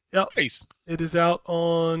that. Yep. Nice. It is out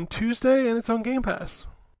on Tuesday, and it's on Game Pass.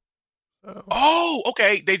 So. Oh,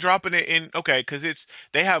 okay. They dropping it in. Okay, because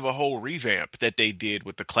they have a whole revamp that they did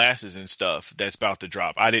with the classes and stuff that's about to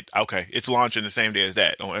drop. Okay, it's launching the same day as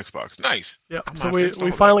that on Xbox. Nice. Yeah. So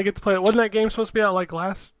we finally get to play it. Wasn't that game supposed to be out like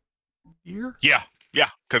last year? Yeah.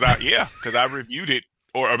 Because I reviewed it,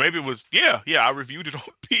 or maybe it was I reviewed it on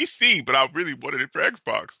PC, but I really wanted it for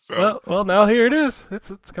Xbox. So well, now here it is.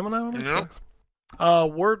 It's coming out on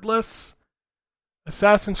Xbox. Wordless,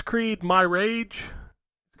 Assassin's Creed, My Rage,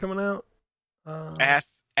 is coming out. Ath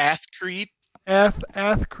Creed.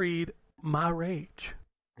 Ath Creed, My Rage.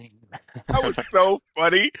 That was so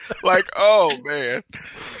funny. Like, oh man,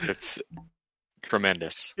 it's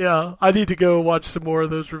tremendous. Yeah, I need to go watch some more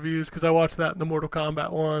of those reviews because I watched that in the Mortal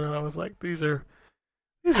Kombat one, and I was like, these are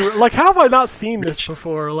like, how have I not seen this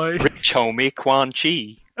before? Like, Rich homie Quan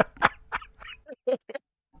Chi.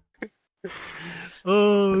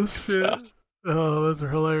 Oh shit! Oh, those are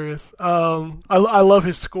hilarious. I love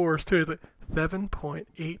his scores too. It's like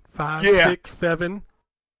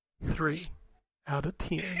 7.85673 out of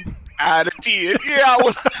 10. Out of 10. Yeah,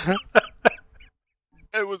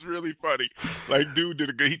 it was really funny. Like, dude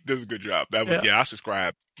he does a good job. That was I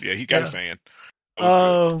subscribed. Yeah, he got a fan.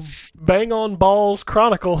 Bang on Balls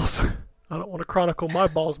Chronicles. I don't want to chronicle my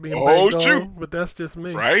balls being banged on, but that's just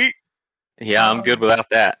me. Right? Yeah, I'm good without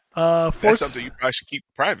that. That's something you probably should keep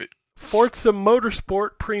private. Forza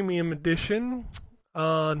Motorsport Premium Edition.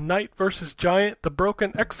 Knight vs. Giant, The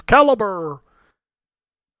Broken Excalibur.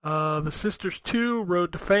 The Sisters 2,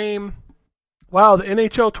 Road to Fame. Wow, the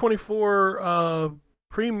NHL 24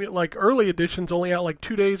 premium, like early edition's only out like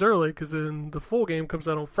 2 days early because then the full game comes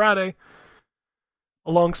out on Friday.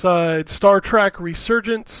 Alongside Star Trek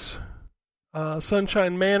Resurgence,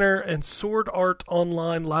 Sunshine Manor, and Sword Art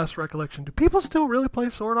Online Last Recollection. Do people still really play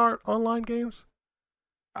Sword Art Online games?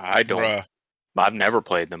 I don't. Bruh. I've never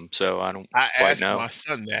played them, so I don't quite know. I asked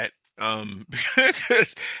my son that.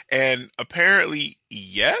 And apparently,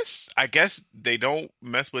 yes. I guess they don't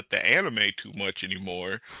mess with the anime too much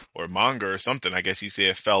anymore, or manga or something. I guess he said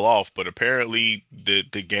it fell off, but apparently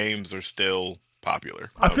the games are still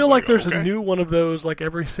popular. I feel like there's a new one of those like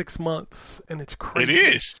every 6 months, and it's crazy. It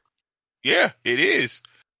is. Yeah, it is.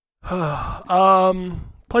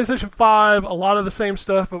 PlayStation 5, a lot of the same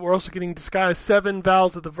stuff, but we're also getting Disguise 7,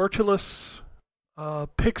 Vows of the Virtueless,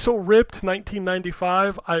 Pixel Ripped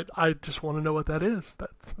 1995. I just want to know what that is.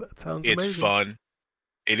 That sounds amazing. It's fun.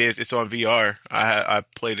 It is. It's on VR. I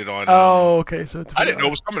played it on. Okay, so it's VR. I didn't know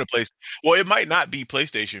it was coming to PlayStation. Well, it might not be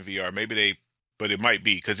PlayStation VR. But it might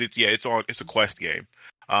be because it's a Quest game.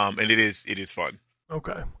 And it is fun.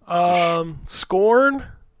 Okay. Scorn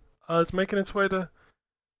is making its way to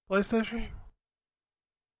PlayStation.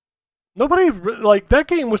 Nobody like that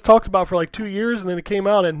game was talked about for like 2 years, and then it came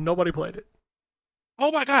out and nobody played it.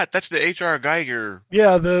 Oh my God, that's the H.R. Geiger.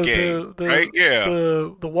 Yeah, game, right? Yeah,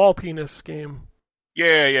 the wall penis game.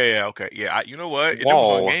 Yeah. Okay, yeah. You know what? It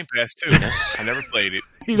was on Game Pass too. I never played it.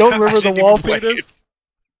 You don't remember the wall penis?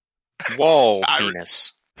 Wall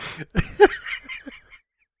penis.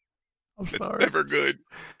 I'm sorry. It's never good.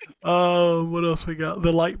 What else we got?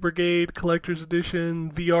 The Light Brigade Collector's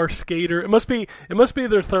Edition, VR Skater. It must be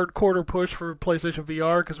their third quarter push for PlayStation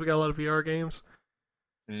VR because we got a lot of VR games.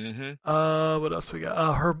 Mm-hmm. What else we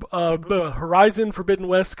got? Horizon Forbidden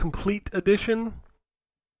West Complete Edition.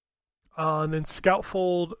 And then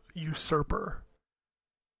Scoutfold Usurper.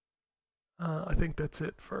 I think that's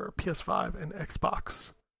it for PS5 and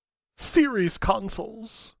Xbox Series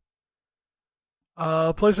consoles.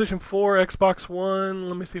 PlayStation 4, Xbox One.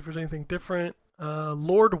 Let me see if there's anything different.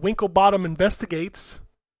 Lord Winklebottom Investigates.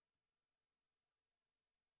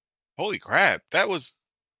 Holy crap! That was.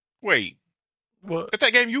 Wait. What?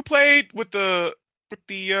 That game you played with the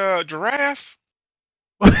giraffe?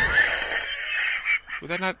 Was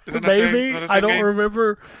that not? Maybe I don't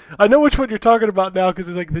remember. I know which one you're talking about now because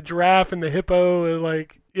it's like the giraffe and the hippo and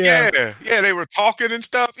like yeah, they were talking and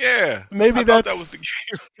stuff. Yeah, maybe that was the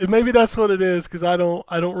game. Maybe that's what it is because I don't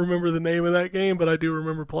remember the name of that game, but I do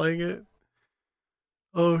remember playing it.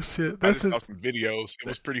 Oh shit! I just saw some videos. It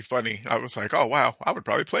was pretty funny. I was like, oh wow, I would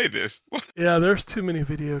probably play this. Yeah, there's too many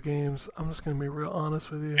video games. I'm just gonna be real honest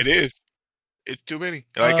with you. It is. It's too many.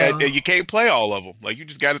 Like you can't play all of them. Like you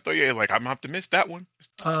just got to throw your like I'm gonna have to miss that one. It's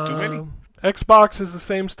too many. Xbox is the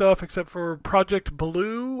same stuff except for Project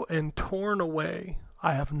Blue and Torn Away.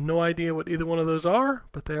 I have no idea what either one of those are,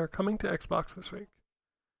 but they are coming to Xbox this week.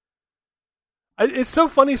 It's so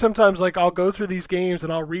funny sometimes. Like I'll go through these games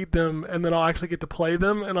and I'll read them, and then I'll actually get to play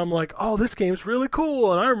them, and I'm like, "Oh, this game's really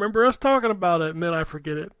cool," and I remember us talking about it, and then I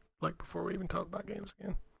forget it like before we even talk about games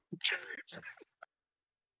again.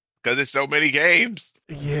 Because there's so many games.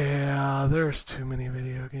 Yeah, there's too many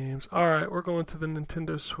video games. All right, we're going to the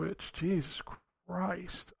Nintendo Switch. Jesus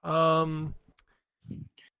Christ.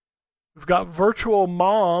 We've got Virtual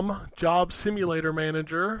Mom, Job Simulator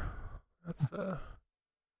Manager. That's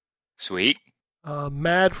Sweet.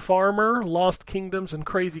 Mad Farmer, Lost Kingdoms and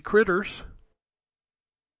Crazy Critters.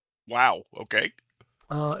 Wow. Okay.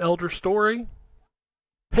 Elder Story.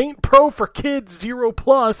 Paint Pro for Kids 0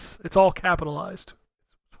 Plus. It's all capitalized.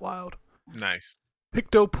 It's wild. Nice.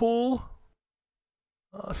 Pictopool.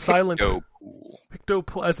 Silent. Pictopool.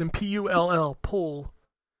 Pictopool, as in Pull. Pull.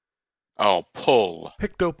 Oh, pull.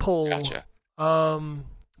 Pictopool. Gotcha.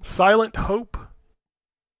 Silent Hope.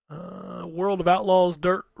 World of Outlaws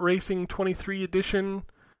Dirt Racing 23 Edition.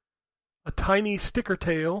 A Tiny Sticker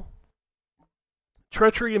Tale.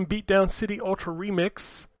 Treachery and Beatdown City Ultra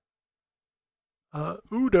Remix.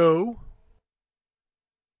 Udo.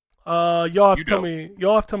 Y'all have to tell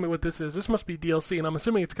me what this is. This must be DLC, and I'm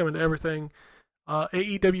assuming it's coming to everything.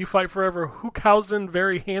 AEW Fight Forever, Hookhausen,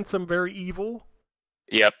 Very Handsome, Very Evil.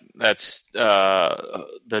 Yep, that's the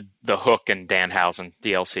Hook and Danhausen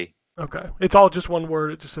DLC. Okay, it's all just one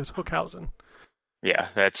word. It just says Hookhausen. Yeah,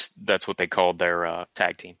 that's what they called their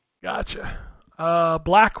tag team. Gotcha.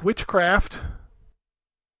 Black Witchcraft.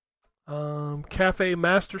 Cafe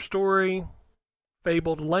Master Story.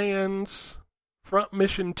 Fabled Lands. Front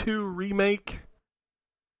Mission 2 Remake.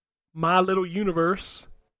 My Little Universe.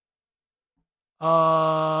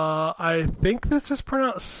 I think this is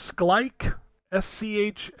pronounced Skleich.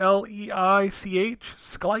 Schleich.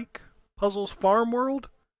 Skleich. Puzzles Farm World.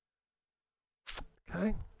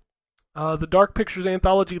 Okay. The Dark Pictures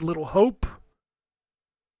Anthology Little Hope.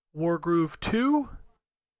 Wargroove 2.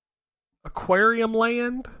 Aquarium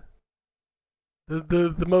Land.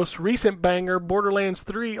 The most recent banger, Borderlands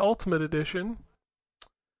 3 Ultimate Edition.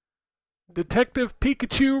 Detective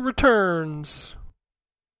Pikachu Returns.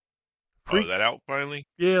 Is that out finally?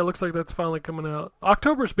 Yeah, it looks like that's finally coming out.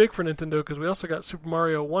 October's big for Nintendo because we also got Super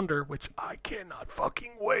Mario Wonder, which I cannot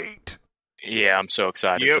fucking wait. Yeah, I'm so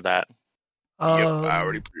excited for that. I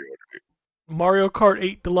already pre-ordered it. Mario Kart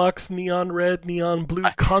 8 Deluxe Neon Red, Neon Blue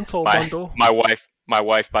console bundle. My wife,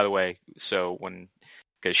 by the way,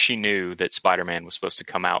 because she knew that Spider-Man was supposed to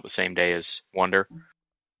come out the same day as Wonder.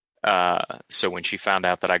 So when she found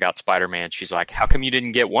out that I got Spider-Man, she's like, "How come you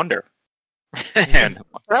didn't get Wonder?" And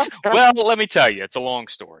well, let me tell you, it's a long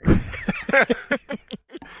story.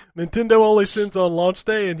 Nintendo only sends on launch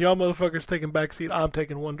day, and y'all motherfuckers taking backseat. I'm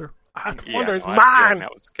taking Wonder. Wonder is mine.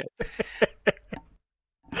 That was good.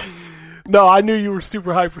 No, I knew you were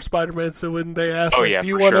super hyped for Spider-Man, so when they asked, "Do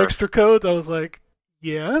you want extra codes?" I was like,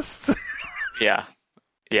 "Yes." Yeah,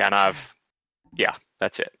 and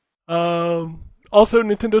that's it. Also,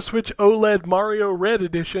 Nintendo Switch OLED Mario Red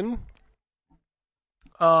Edition.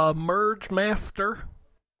 Merge Master.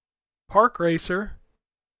 Park Racer.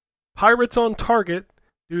 Pirates on Target.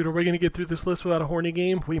 Dude, are we going to get through this list without a horny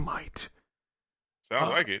game? We might. Sounds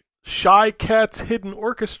like it. Shy Cat's Hidden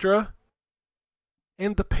Orchestra.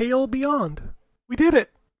 And The Pale Beyond. We did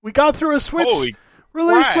it. We got through a Switch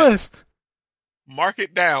release list. Mark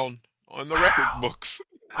it down on the record books.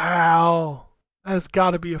 Wow. That's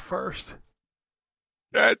got to be a first.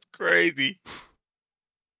 That's crazy.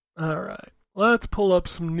 All right. Let's pull up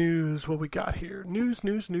some news. What we got here? News.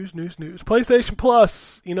 PlayStation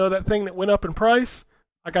Plus. You know that thing that went up in price?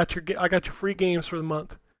 I got your free games for the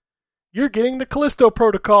month. You're getting the Callisto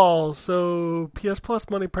Protocol. So PS Plus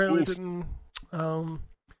money apparently didn't.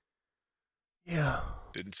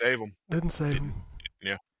 Didn't save them.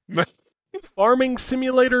 Yeah. Farming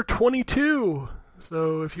Simulator 22.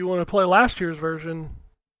 So if you want to play last year's version,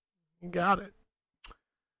 you got it.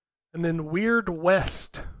 And then Weird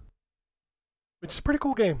West, which is a pretty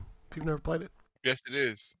cool game if you've never played it. Yes, it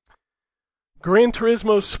is. Gran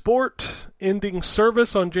Turismo Sport ending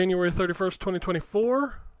service on January 31st,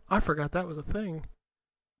 2024. I forgot that was a thing,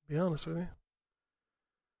 to be honest with you.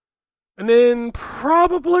 And then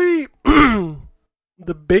probably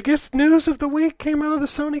the biggest news of the week came out of the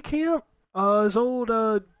Sony camp. His old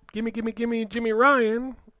gimme Jimmy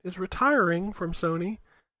Ryan is retiring from Sony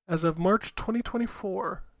as of March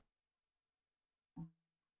 2024.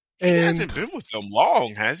 He hasn't been with them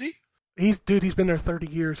long, has he? He's been there 30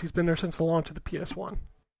 years. He's been there since the launch of the PS1.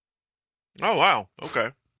 Oh, wow.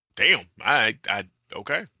 Okay. Damn.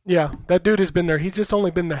 Okay. Yeah, that dude has been there. He's just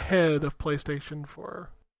only been the head of PlayStation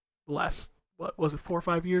for the last, 4 or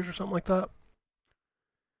 5 years or something like that.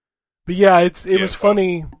 But yeah, it was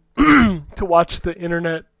funny to watch the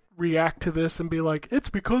internet react to this and be like, it's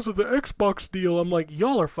because of the Xbox deal. I'm like,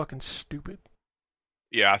 y'all are fucking stupid.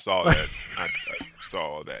 Yeah, I saw that. I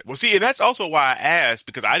saw that. Well, see, and that's also why I asked,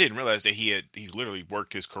 because I didn't realize that he's literally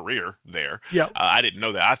worked his career there. Yeah. I didn't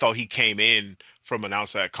know that. I thought he came in from an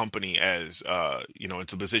outside company as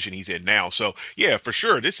into the position he's in now. So yeah, for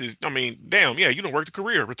sure. This is, I mean, damn, yeah, you don't work the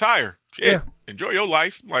career, retire. Shit. Yeah. Enjoy your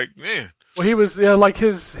life. Like, man. Well, he was, yeah, like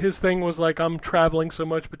his thing was like, I'm traveling so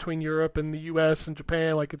much between Europe and the US and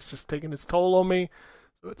Japan, like it's just taking its toll on me.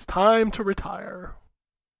 So it's time to retire.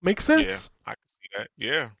 Makes sense. Yeah, I can see that.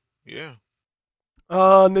 Yeah, yeah.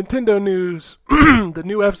 Nintendo news: the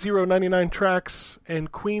new F-Zero 99 tracks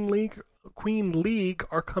and Queen League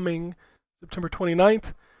are coming September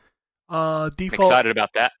 29th. Default, Excited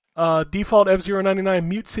about that. Default F-Zero 99,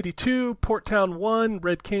 Mute City 2, Port Town 1,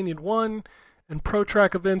 Red Canyon 1, and Pro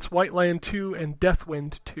Track events White Land 2 and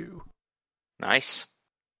Deathwind 2. Nice.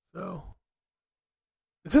 So,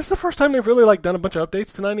 is this the first time they've really done a bunch of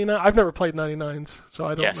updates to 99? I've never played 99s, so I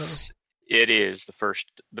don't know. Yes, it is the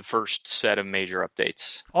first set of major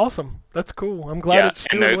updates. Awesome, that's cool. I'm glad it's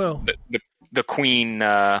doing well. The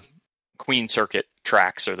Queen Circuit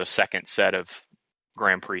tracks are the second set of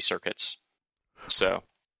Grand Prix circuits. So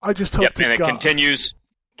I just hope and it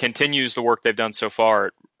continues the work they've done so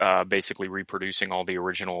far, basically reproducing all the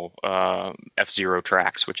original F-Zero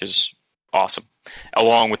tracks, which is awesome,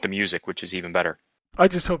 along with the music, which is even better. I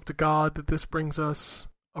just hope to God that this brings us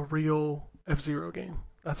a real F-Zero game.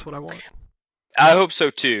 That's what I want. I hope so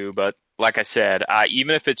too, but like I said,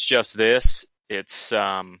 even if it's just this, it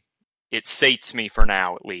sates me for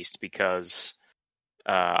now at least, because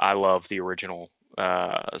I love the original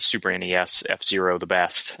Super NES F-Zero the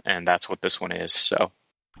best, and that's what this one is. So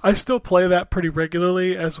I still play that pretty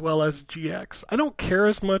regularly, as well as GX. I don't care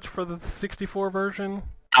as much for the 64 version.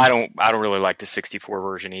 I don't really like the 64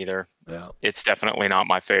 version either. Yeah. It's definitely not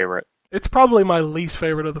my favorite. It's probably my least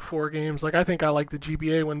favorite of the 4 games. I think I like the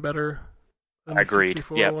GBA one better than the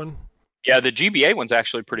 64 one. Yeah, the GBA one's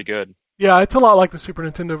actually pretty good. Yeah, it's a lot like the Super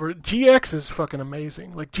Nintendo version. GX is fucking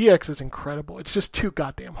amazing. GX is incredible. It's just too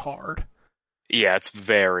goddamn hard. Yeah, it's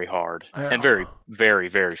very hard. And very, very,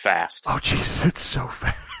 very fast. Oh, Jesus, it's so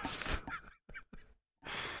fast.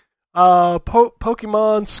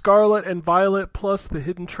 Pokemon Scarlet and Violet plus the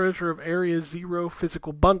Hidden Treasure of Area Zero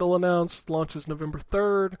physical bundle announced. Launches November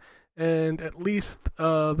 3rd. And at least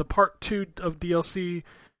the Part 2 of DLC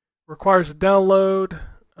requires a download.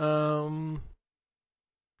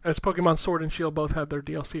 As Pokemon Sword and Shield both had their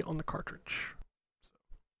DLC on the cartridge.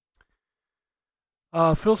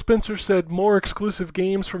 Phil Spencer said more exclusive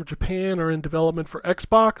games from Japan are in development for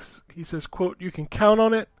Xbox. He says, quote, "You can count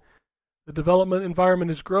on it. The development environment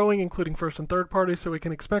is growing, including first and third parties, so we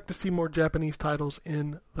can expect to see more Japanese titles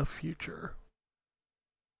in the future."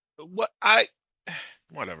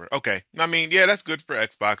 Whatever. Okay. I mean, yeah, that's good for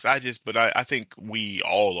Xbox. I think we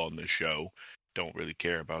all on this show don't really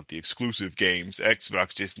care about the exclusive games.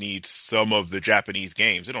 Xbox just needs some of the Japanese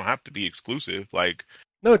games. They don't have to be exclusive.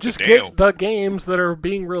 No, just get the games that are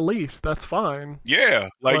being released. That's fine. Yeah,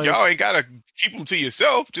 y'all ain't gotta keep them to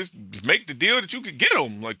yourself. Just make the deal that you can get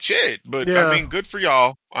them. Shit. But yeah. I mean, good for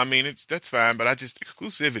y'all. I mean, that's fine. But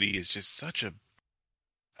exclusivity is just such a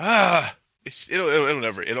it'll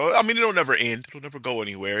never end. It'll never go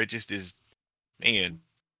anywhere. It just is, man.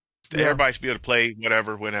 Yeah. Everybody should be able to play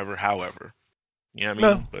whatever, whenever, however. You know what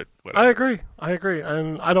I mean? But whatever. I agree,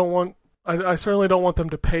 and I certainly don't want them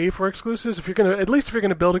to pay for exclusives. If you're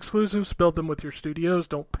gonna build exclusives, build them with your studios.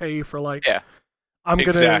 Don't pay for I'm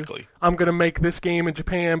gonna make this game in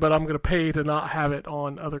Japan, but I'm gonna pay to not have it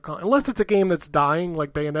on other unless it's a game that's dying,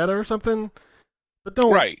 like Bayonetta or something. But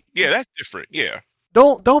don't. Right? Yeah, that's different. Yeah.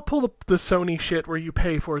 Don't pull the Sony shit where you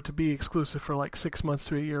pay for it to be exclusive for 6 months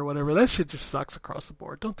to a year or whatever. That shit just sucks across the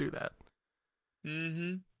board. Don't do that.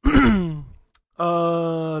 Mm-hmm.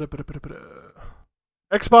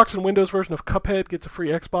 Xbox and Windows version of Cuphead gets a free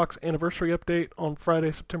Xbox anniversary update on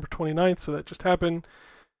Friday, September 29th, so that just happened,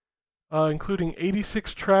 including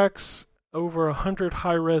 86 tracks, over 100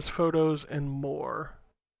 high-res photos, and more.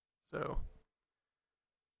 So,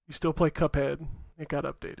 you still play Cuphead. It got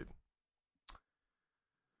updated.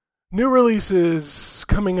 New releases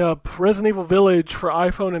coming up. Resident Evil Village for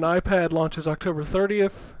iPhone and iPad launches October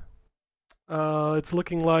 30th. It's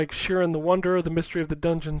looking like Shiren the Wanderer, The Mystery of the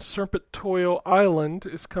Dungeon Serpent Toil Island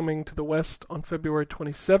is coming to the West on February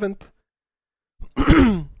 27th.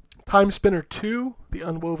 Time Spinner 2, The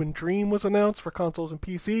Unwoven Dream was announced for consoles and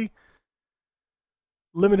PC.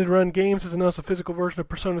 Limited Run Games has announced a physical version of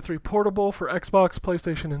Persona 3 Portable for Xbox,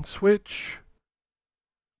 PlayStation, and Switch.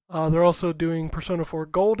 They're also doing Persona 4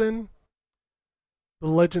 Golden. The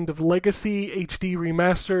Legend of Legacy HD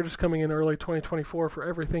Remastered is coming in early 2024 for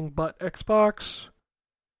everything but Xbox.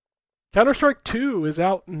 Counter-Strike 2 is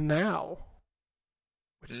out now,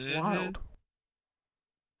 which is wild.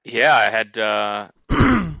 Yeah, I had a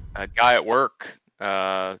guy at work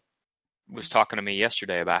was talking to me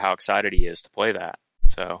yesterday about how excited he is to play that.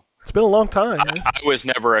 So it's been a long time. I was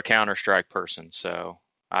never a Counter-Strike person, so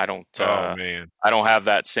I don't. I don't have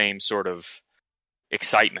that same sort of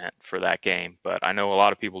excitement for that game, but I know a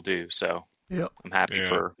lot of people do. So I'm happy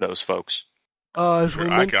for those folks. As we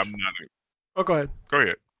mentioned, go ahead. Go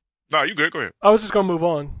ahead. No, you good. Go ahead. I was just gonna move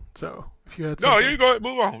on. So if you had something. No, you go ahead.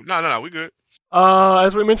 Move on. No, we good.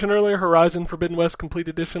 As we mentioned earlier, Horizon Forbidden West Complete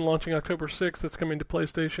Edition launching October 6th. That's coming to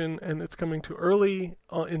PlayStation, and it's coming to early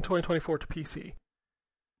in 2024 to PC.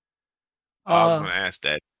 I was going to ask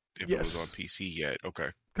that if it was on PC yet.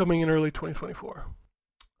 Okay. Coming in early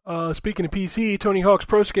 2024. Speaking of PC, Tony Hawk's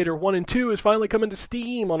Pro Skater 1 and 2 is finally coming to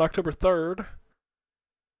Steam on October 3rd.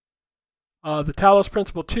 The Talos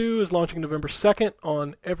Principle 2 is launching November 2nd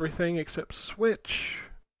on everything except Switch.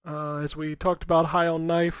 As we talked about, High on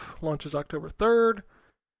Knife launches October 3rd.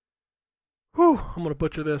 Whew, I'm going to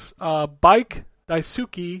butcher this. Bike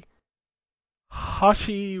Daisuke,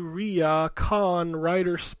 Hashiriya Khan,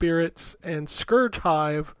 Rider Spirits, and Scourge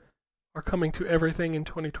Hive are coming to everything in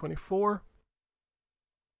 2024.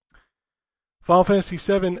 Final Fantasy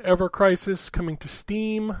VII Ever Crisis coming to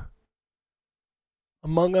Steam.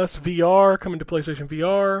 Among Us VR coming to PlayStation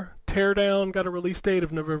VR. Teardown got a release date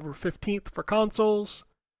of November 15th for consoles.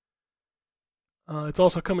 It's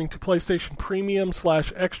also coming to PlayStation Premium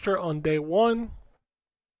 / Extra on day 1.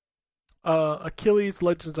 Achilles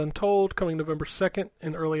Legends Untold coming November 2nd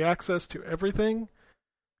in early access to everything.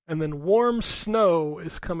 And then Warm Snow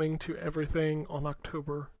is coming to everything on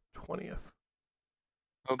October 20th.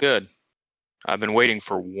 Oh, good. I've been waiting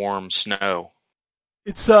for Warm Snow.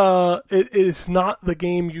 It is not the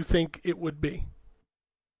game you think it would be.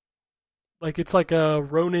 It's like a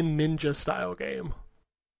Ronin Ninja style game.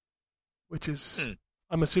 Which is,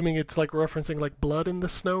 I'm assuming it's referencing blood in the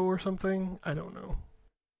snow or something. I don't know.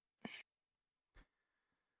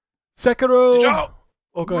 Sekiro. Did y'all,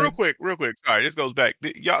 go real ahead. quick. Sorry, this goes back.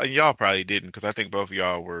 Y'all probably didn't because I think both of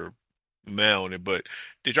y'all were mad on it. But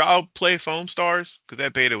did y'all play Foam Stars? Because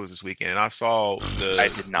that beta was this weekend, and I saw I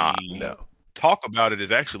did not. No. Talk about it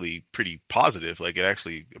is actually pretty positive. It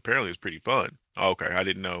actually apparently is pretty fun. Oh, okay, I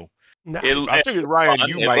didn't know. No. I figured, Ryan,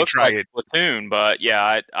 you might try it. Splatoon, but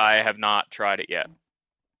yeah, I have not tried it yet.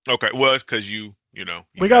 Okay, well, it's because you know.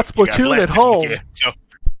 We got Splatoon at home. So,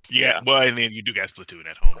 well, and then you do got Splatoon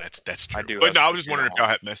at home. That's true. I do. But no, I was just wondering if y'all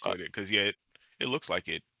had messed with it because it looks like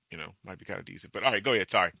it, might be kind of decent. But all right, go ahead.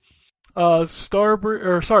 Sorry.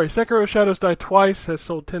 Sekiro Shadows Die Twice has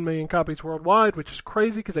sold 10 million copies worldwide, which is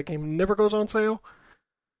crazy because that game never goes on sale.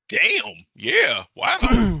 Damn. Yeah.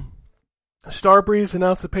 Wow. Starbreeze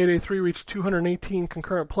announced that Payday 3 reached 218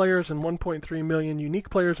 concurrent players and 1.3 million unique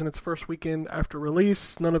players in its first weekend after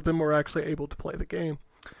release. None of them were actually able to play the game.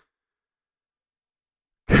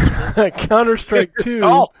 Counter-Strike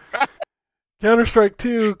 2 Counter-Strike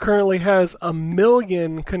 2 currently has 1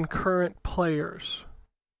 million concurrent players.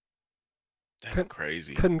 That's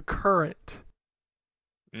crazy. Concurrent.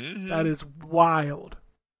 Mm-hmm. That is wild.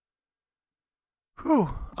 Whew.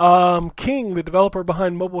 King, the developer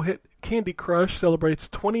behind mobile hit Candy Crush, celebrates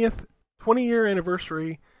 20-year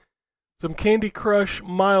anniversary. Some Candy Crush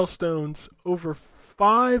milestones: over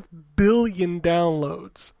 5 billion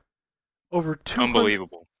downloads, over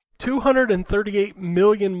Unbelievable. 238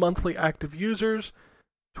 million monthly active users,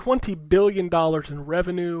 $20 billion in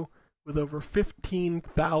revenue, with over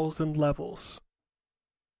 15,000 levels.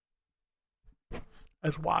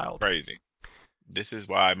 That's wild. Crazy. This is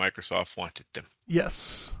why Microsoft wanted them.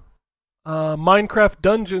 Yes. Minecraft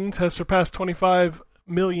Dungeons has surpassed 25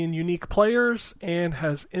 million unique players and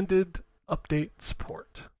has ended update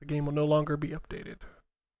support. The game will no longer be updated.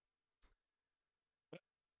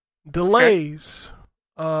 Delays.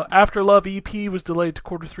 After Love EP was delayed to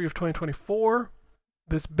Q3 of 2024.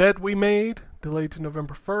 This Bed We Made, delayed to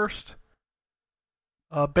November 1st.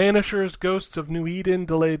 Banishers Ghosts of New Eden,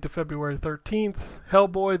 delayed to February 13th.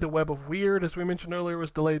 Hellboy, The Web of Weird, as we mentioned earlier,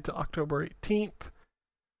 was delayed to October 18th.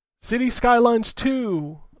 City Skylines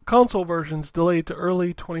 2, console versions delayed to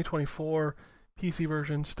early 2024. PC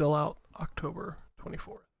version still out October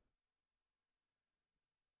 24th.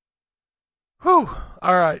 Whew.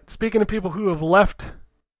 Alright, speaking of people who have left,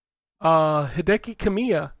 Hideki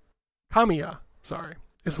Kamiya,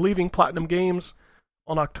 is leaving Platinum Games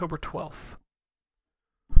on October 12th.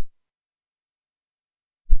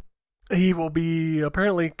 He will be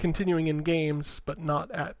apparently continuing in games, but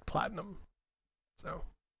not at Platinum. So,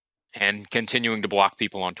 and continuing to block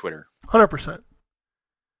people on Twitter. 100%.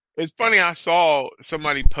 It's funny. I saw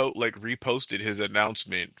somebody reposted his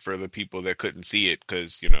announcement for the people that couldn't see it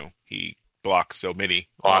because he blocks so many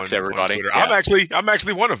Blocks on everybody. Twitter. Yeah. I'm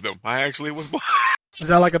actually one of them. I actually was blocked. Is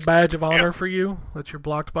that like a badge of honor for you that you're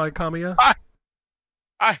blocked by Kamiya?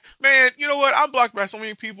 Man, you know what? I'm blocked by so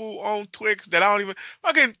many people on Twix that I don't even.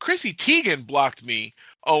 Fucking Chrissy Teigen blocked me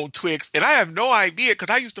on Twix, and I have no idea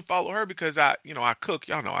because I used to follow her because I cook.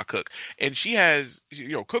 Y'all know I cook, and she has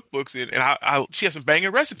cookbooks and she has some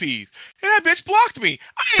banging recipes, and that bitch blocked me.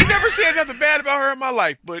 I ain't never said nothing bad about her in my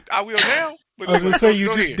life, but I will now. But I was gonna say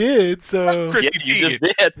you just did, so Chrissy Yeah, you Teigen. just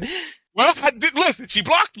did. Well, I did listen. She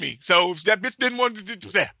blocked me, so if that bitch didn't want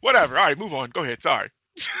to, whatever. All right, move on. Go ahead. Sorry.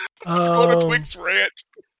 Go to Twix rant.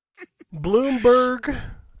 Bloomberg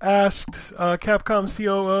asked Capcom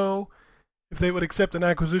COO if they would accept an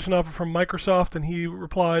acquisition offer from Microsoft, and he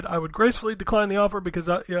replied, "I would gracefully decline the offer because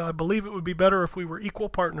I believe it would be better if we were equal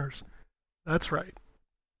partners." That's right.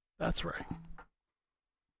 That's right.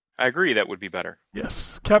 I agree. That would be better.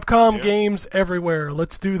 Yes. Capcom games everywhere.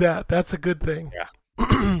 Let's do that. That's a good thing. Yeah.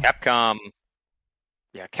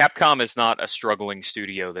 Capcom is not a struggling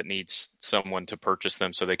studio that needs someone to purchase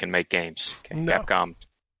them so they can make games. Okay? No.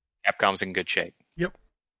 Capcom's in good shape. Yep.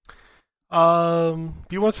 Do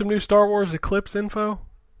you want some new Star Wars Eclipse info?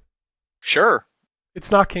 Sure.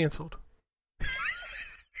 It's not canceled.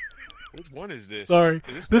 Which one is this? Sorry.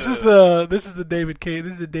 This is the David Cage.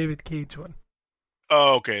 This is the David Cage one.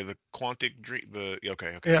 Oh, okay. The Quantic Dream.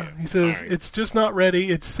 Okay. Yeah, he says right. It's just not ready.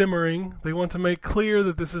 It's simmering. They want to make clear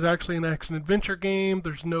that this is actually an action adventure game.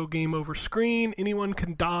 There's no game over screen. Anyone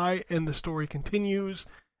can die, and the story continues.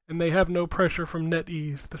 And they have no pressure from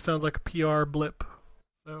NetEase. This sounds like a PR blip.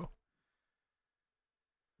 So.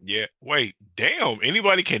 Yeah. Wait. Damn.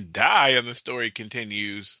 Anybody can die, and the story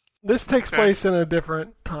continues. This takes place in a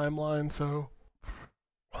different timeline, so.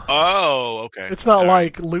 Oh, okay. It's not All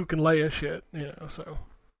like Luke and Leia shit, so.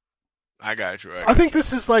 I got you. I think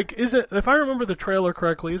this is like, if I remember the trailer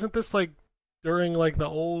correctly, isn't this like during like the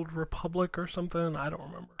old Republic or something? I don't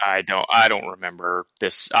remember. I don't remember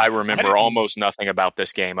this. I remember almost nothing about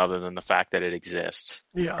this game other than the fact that it exists.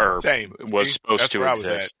 Yeah. Or Same. was supposed to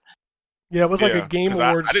exist. Yeah, it was like a Game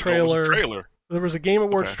Awards I didn't know it was a trailer. There was a Game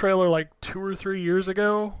Awards trailer like 2 or 3 years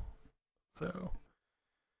ago. So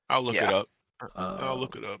I'll look it up. I'll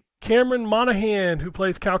look it up. Cameron Monaghan, who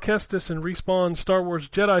plays Cal Kestis in Respawn's Star Wars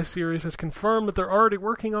Jedi series, has confirmed that they're already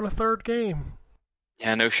working on a third game.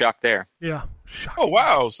 Yeah, no shock there. Yeah. Shocking. Oh,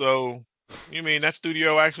 wow. So, you mean that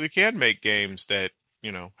studio actually can make games that,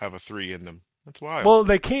 have a 3 in them? That's wild. Well,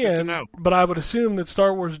 they can, but I would assume that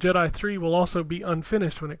Star Wars Jedi 3 will also be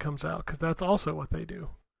unfinished when it comes out, because that's also what they do.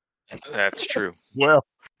 That's true. Well,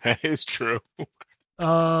 that is true.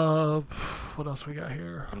 What else we got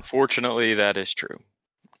here? Unfortunately, that is true.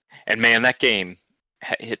 And man, that game,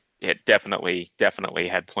 it definitely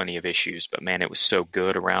had plenty of issues, but man, it was so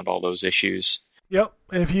good around all those issues. Yep.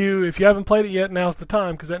 If you haven't played it yet, now's the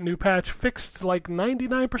time, because that new patch fixed like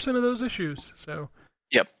 99% of those issues. So.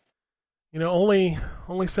 Yep. Only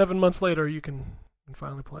 7 months later you can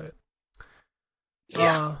finally play it.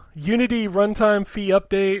 Yeah. Unity runtime fee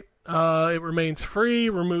update. It remains free.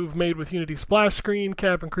 Remove made with Unity splash screen.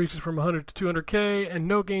 Cap increases from 100 to 200K, and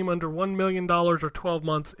no game under $1 million or 12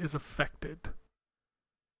 months is affected.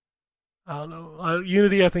 I don't know.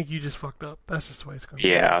 Unity, I think you just fucked up. That's just the way it's going to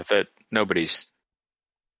be. Yeah, that nobody's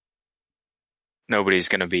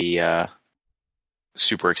going to be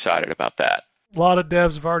super excited about that. A lot of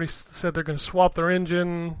devs have already said they're going to swap their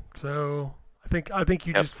engine, so I think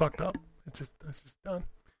you just fucked up. It's just done.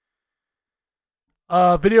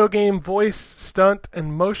 Video game voice, stunt,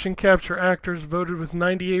 and motion capture actors voted with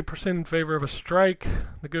 98% in favor of a strike.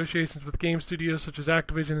 Negotiations with game studios such as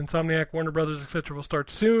Activision, Insomniac, Warner Brothers, etc. will start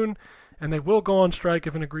soon, and they will go on strike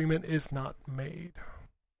if an agreement is not made.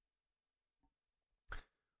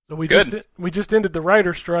 So we just ended the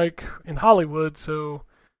writer strike in Hollywood, so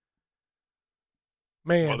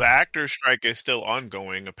man. Well, the actors' strike is still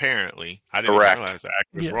ongoing, apparently. I didn't Correct. realize the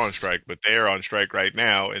actors were on strike, but they're on strike right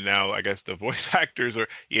now, and now I guess the voice actors are,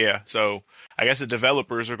 so I guess the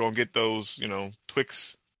developers are going to get those,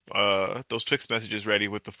 Twix messages ready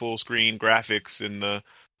with the full screen graphics and the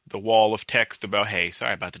wall of text about, hey,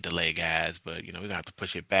 sorry about the delay, guys, but, we're going to have to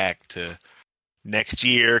push it back to next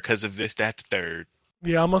year because of this, that, the third.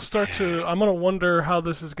 Yeah, I'm gonna wonder how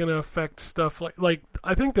this is gonna affect stuff like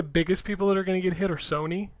I think the biggest people that are gonna get hit are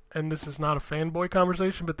Sony, and this is not a fanboy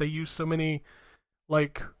conversation, but they use so many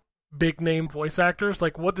like big name voice actors.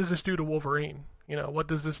 Like, what does this do to Wolverine? What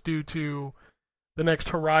does this do to the next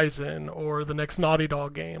Horizon or the next Naughty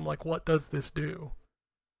Dog game? Like, what does this do?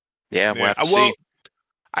 Yeah, we'll have to see.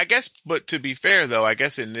 I guess, but to be fair though, I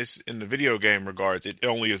guess in the video game regards, it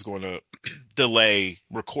only is going to delay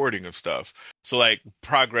recording of stuff. So like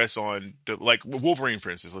progress on like Wolverine, for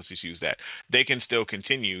instance, let's just use that. They can still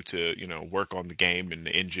continue to, work on the game and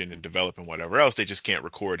the engine and develop and whatever else. They just can't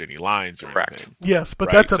record any lines or Correct. anything. Yes, but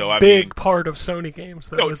Right, that's a so, big part of Sony games,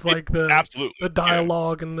 though. No, It's like the absolutely,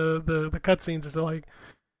 dialogue and the cutscenes is like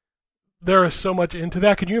there is so much into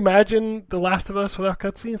that. Could you imagine The Last of Us without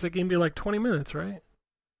cutscenes? That game would be like 20 minutes, right?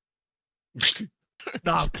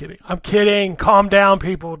 No, I'm kidding. I'm kidding. Calm down,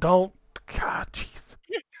 people. Don't. God, jeez.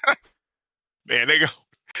 Man, they go.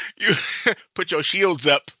 You put your shields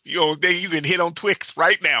up. You can hit on Twix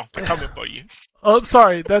right now. They're coming for you. Oh,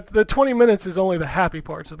 sorry. That the 20 minutes is only the happy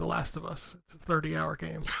parts of The Last of Us. It's a 30-hour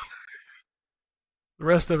game. The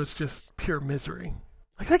rest of it's just pure misery.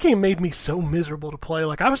 Like, that game made me so miserable to play.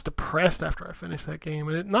 Like, I was depressed after I finished that game,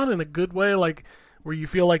 and not in a good way, like where you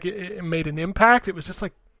feel like it made an impact. It was just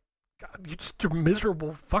like, God, you're just a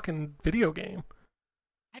miserable fucking video game.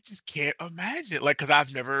 I just can't imagine. Like, because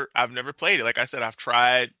I've never played it. Like I said, I've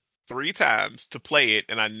tried 3 times to play it,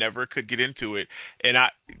 and I never could get into it. And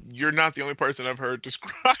you're not the only person I've heard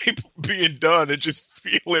describe being done and just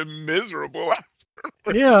feeling miserable.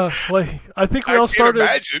 Yeah, like I think we all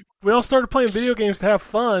started playing video games to have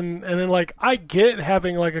fun, and then like I get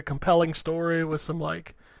having like a compelling story with some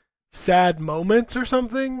like sad moments or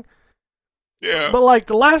something. Yeah. But like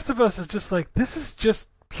The Last of Us is just like, this is just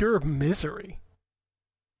pure misery.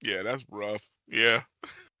 Yeah, that's rough. Yeah.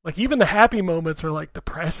 Like even the happy moments are like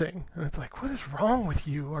depressing, and it's like, what is wrong with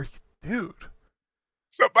you, dude?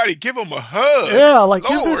 Somebody give him a hug. Yeah, like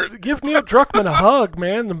Lord. give Neil Druckmann a hug,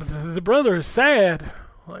 man. The brother is sad.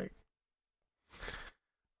 Like,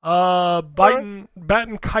 Batten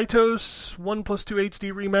Kaitos 1+2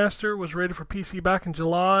 HD remaster was rated for PC back in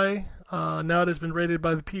July. Now it has been rated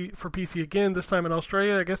for PC again. This time in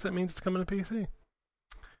Australia. I guess that means it's coming to PC.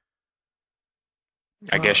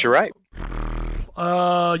 I guess you're right.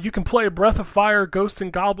 You can play Breath of Fire, Ghosts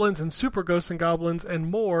and Goblins, and Super Ghosts and Goblins,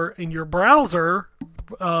 and more in your browser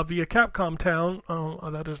via Capcom Town.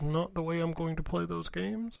 That is not the way I'm going to play those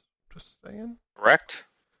games. Just saying. Correct.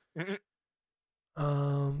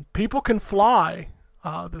 People Can Fly.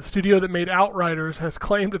 The studio that made Outriders has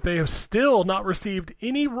claimed that they have still not received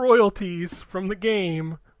any royalties from the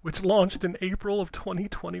game, which launched in April of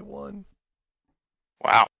 2021.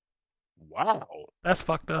 Wow. That's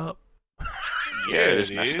fucked up. Yeah, it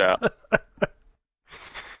is messed up.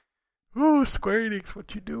 Ooh, Square Enix,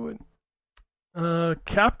 what you doing?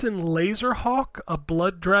 Captain Laserhawk, a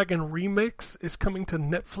Blood Dragon remix, is coming to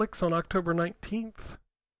Netflix on October 19th.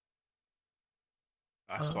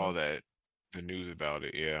 I saw the news about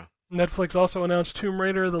it, yeah. Netflix also announced Tomb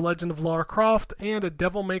Raider, The Legend of Lara Croft, and a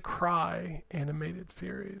Devil May Cry animated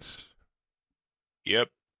series. Yep,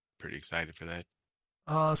 pretty excited for that.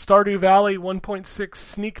 Stardew Valley 1.6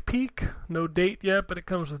 sneak peek. No date yet, but it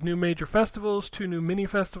comes with new major festivals, 2 new mini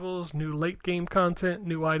festivals, new late game content,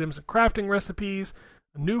 new items and crafting recipes,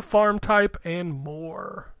 a new farm type, and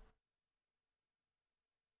more.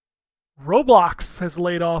 Roblox has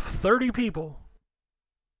laid off 30 people.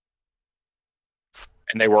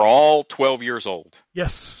 And they were all 12 years old.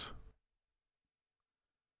 Yes.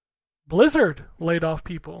 Blizzard laid off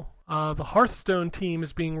people. The Hearthstone team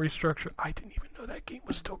is being restructured. I didn't even know that game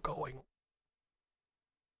was still going.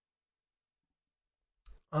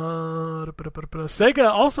 Sega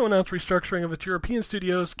also announced restructuring of its European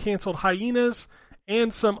studios, canceled Hyenas,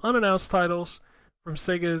 and some unannounced titles from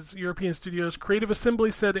Sega's European studios. Creative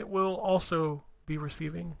Assembly said it will also be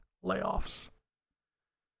receiving layoffs.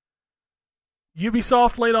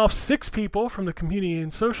 Ubisoft laid off 6 people from the community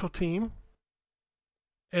and social team.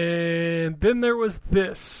 And then there was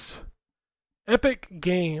this. Epic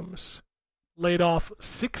Games laid off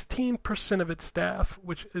 16% of its staff,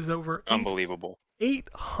 which is over unbelievable.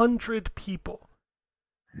 800 people.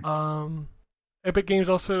 Epic Games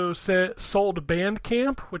also sold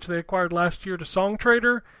Bandcamp, which they acquired last year, to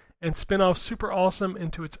SongTrader, and spin off Super Awesome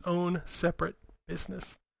into its own separate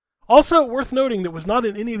business. Also worth noting that was not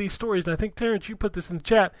in any of these stories, and I think, Terrence, you put this in the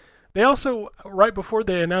chat, they also, right before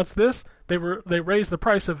they announced this, they raised the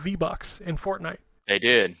price of V-Bucks in Fortnite. They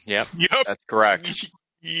did. Yep. Yep. That's correct.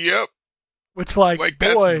 Yep. Which, like boy,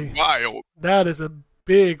 that's wild. That is a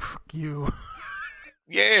big fuck you.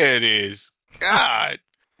 Yeah, it is. God.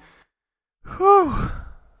 Whew.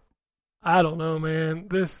 I don't know, man.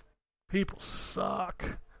 People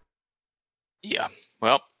suck. Yeah.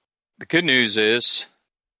 Well, the good news is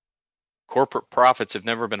corporate profits have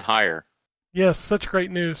never been higher. Yes, such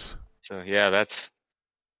great news. So, yeah, that's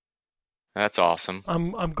That's awesome.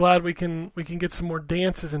 I'm glad we can get some more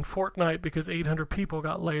dances in Fortnite because 800 people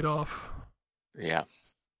got laid off. Yeah.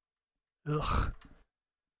 Ugh.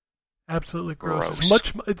 Absolutely gross.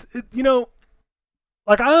 Gross.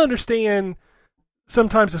 Like I understand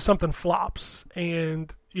sometimes if something flops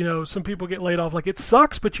and, some people get laid off, like it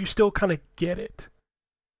sucks, but you still kind of get it.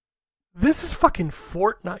 This is fucking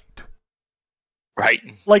Fortnite. Right.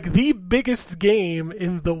 Like the biggest game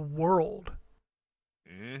in the world.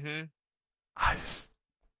 Mm-hmm. I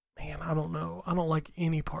don't know. I don't like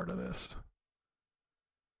any part of this.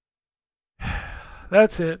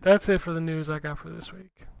 That's it. That's it for the news I got for this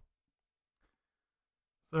week.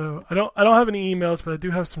 So I don't have any emails, but I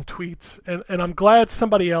do have some tweets, and I'm glad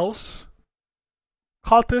somebody else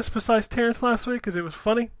caught this besides Terrence last week because it was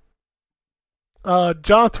funny.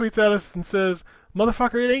 John tweets at us and says,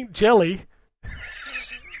 "Motherfucker, it ain't jelly."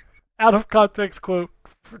 Out of context quote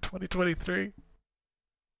for 2023.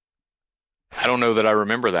 I don't know that I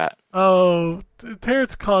remember that. Oh,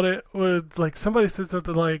 Terrence caught it with somebody said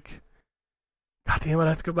something like, "God damn it, I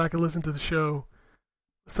have to go back and listen to the show."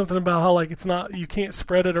 Something about how it's not, you can't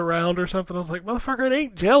spread it around or something. I was like, motherfucker, it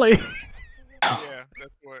ain't jelly. Yeah,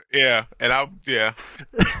 that's what. Yeah, and yeah.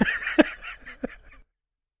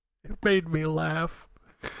 It made me laugh.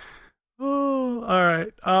 Oh, all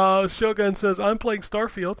right. Shogun says, "I'm playing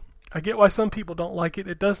Starfield. I get why some people don't like it.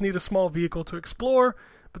 It does need a small vehicle to explore,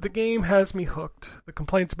 but the game has me hooked. The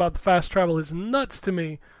complaints about the fast travel is nuts to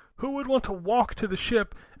me. Who would want to walk to the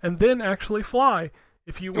ship and then actually fly?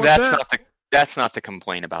 If you want That's not the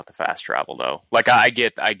complaint about the fast travel, though. I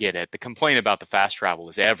get it. The complaint about the fast travel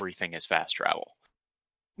is everything is fast travel.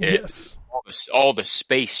 Yes. All the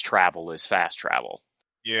space travel is fast travel.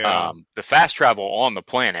 Yeah. The fast travel on the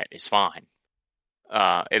planet is fine.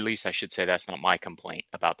 At least I should say that's not my complaint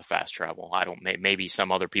about the fast travel. Maybe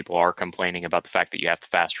some other people are complaining about the fact that you have to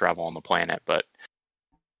fast travel on the planet, but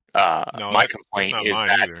my complaint is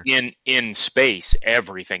that in space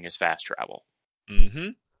everything is fast travel. Mm-hmm.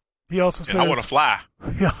 He also says, I want to fly.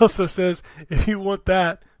 He also says, if you want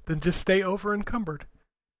that, then just stay over encumbered.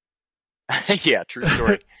 Yeah, true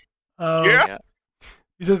story. Yeah.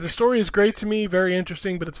 He says the story is great to me, very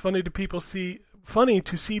interesting, but it's funny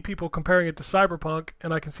to see people comparing it to Cyberpunk,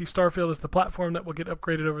 and I can see Starfield as the platform that will get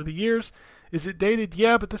upgraded over the years. Is it dated?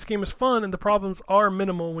 Yeah, but this game is fun, and the problems are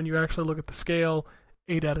minimal when you actually look at the scale.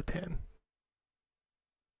 8 out of 10.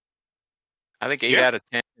 I think 8 out of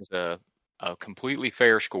 10 is a completely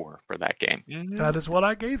fair score for that game. Mm-hmm. That is what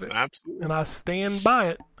I gave it. Absolutely. And I stand by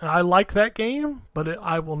it. And I like that game, but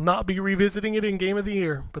I will not be revisiting it in Game of the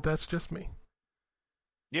Year. But that's just me.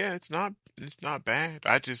 Yeah, it's not bad.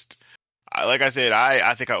 Like I said,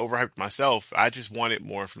 I think I overhyped myself. I just wanted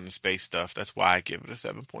more from the space stuff. That's why I give it a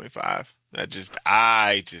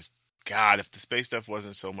 7.5. God, if the space stuff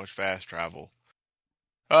wasn't so much fast travel.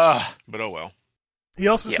 But oh well. He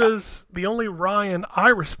also says, the only Ryan I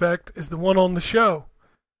respect is the one on the show.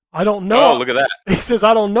 I don't know. Oh, look at that. He says,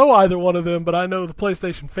 I don't know either one of them, but I know the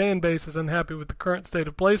PlayStation fan base is unhappy with the current state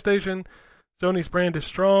of PlayStation. Sony's brand is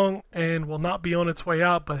strong and will not be on its way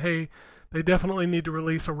out, but hey, they definitely need to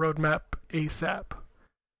release a roadmap ASAP.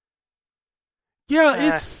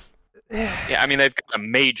 Yeah, Yeah, I mean, they've got a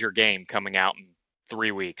major game coming out in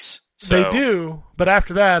 3 weeks. So... They do, but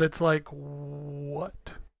after that, it's like, what?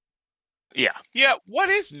 Yeah. Yeah, what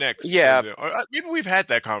is next? Yeah. Maybe we've had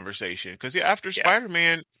that conversation, because after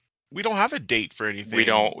Spider-Man, we don't have a date for anything. We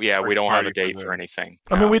don't have a date for anything.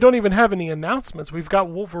 I mean, we don't even have any announcements. We've got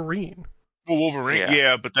Wolverine. Well,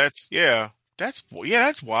 Wolverine, but that's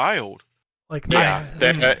wild. Like, they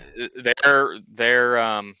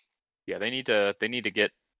need to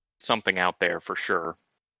get something out there for sure.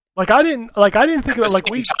 I didn't think about at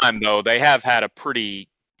the same time though. They have had a pretty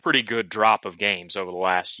good drop of games over the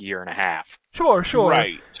last year and a half. Sure.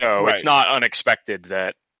 Right. So it's not unexpected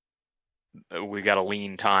that we got a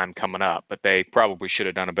lean time coming up, but they probably should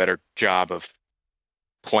have done a better job of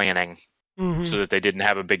planning so that they didn't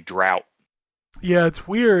have a big drought. Yeah, it's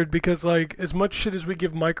weird because as much shit as we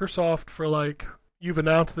give Microsoft for you've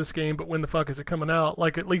announced this game, but when the fuck is it coming out?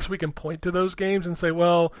 At least we can point to those games and say,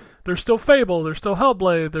 well, there's still Fable, there's still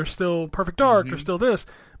Hellblade, there's still Perfect Dark, there's still this.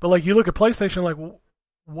 But you look at PlayStation,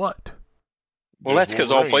 what? Well, that's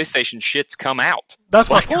because all PlayStation shit's come out. That's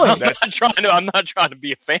my point. I'm not trying to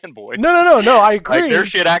be a fanboy. No, I agree. Their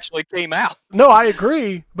shit actually came out. No, I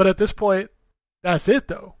agree. But at this point, that's it,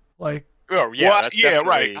 though. Oh yeah,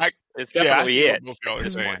 right. It's definitely it.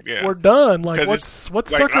 We're done. What's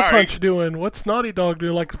Sucker Punch doing? What's Naughty Dog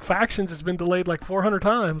doing? Factions has been delayed 400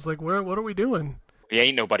 times. What are we doing? Yeah,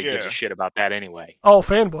 ain't nobody gives a shit about that anyway. All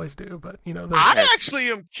fanboys do, but I actually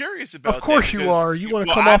am curious about that. Of course you are. You want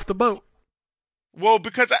to come off the boat. Well,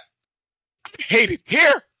 because I hate it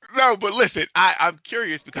here. No, but listen, I'm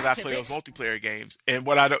curious because I play those multiplayer games, and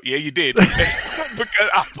what I don't, yeah, you did, because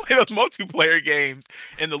I play those multiplayer games,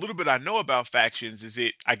 and the little bit I know about factions is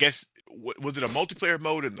it, I guess, was it a multiplayer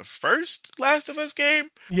mode in the first Last of Us game?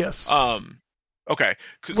 Yes. Okay.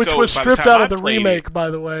 Which so was by the stripped time out I of the played remake, by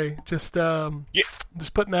the way. Just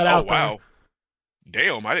putting that out there. Oh, wow.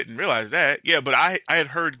 Damn, I didn't realize that. Yeah, but I had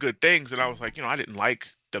heard good things, and I was like, I didn't like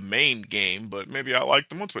the main game, but maybe I like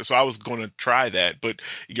the multiplayer. So I was going to try that. But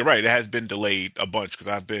you're right, it has been delayed a bunch because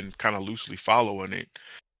I've been kind of loosely following it.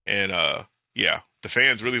 And yeah, the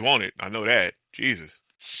fans really want it. I know that. Jesus.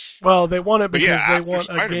 Well, they want it because they want a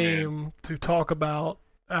Spider-Man game to talk about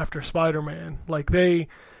after Spider-Man. Like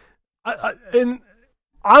and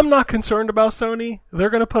I'm not concerned about Sony. They're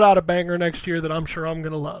going to put out a banger next year that I'm sure I'm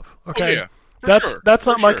going to love. Okay, oh, yeah. That's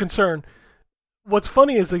not my concern. What's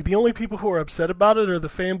funny is like the only people who are upset about it are the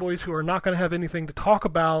fanboys who are not going to have anything to talk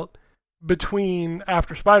about between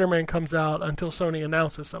after Spider-Man comes out until Sony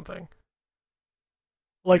announces something.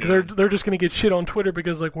 Like they're just going to get shit on Twitter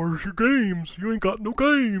because like, where's your games? You ain't got no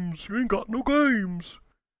games. You ain't got no games.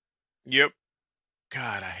 Yep.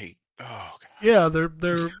 God, I hate. Oh God. Yeah,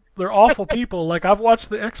 they're awful people. Like I've watched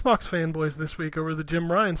the Xbox fanboys this week over the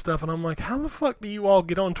Jim Ryan stuff, and I'm like, how the fuck do you all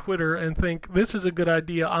get on Twitter and think this is a good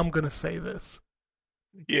idea? I'm going to say this.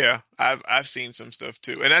 Yeah, I've seen some stuff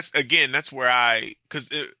too, and that's where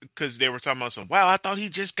because they were talking about wow, I thought he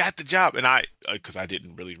just got the job, and because I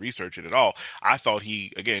didn't really research it at all, I thought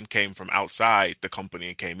he again came from outside the company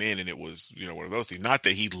and came in, and it was one of those things. Not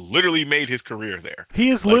that he literally made his career there. He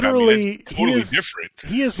is literally totally different.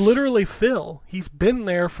 He is literally Phil. He's been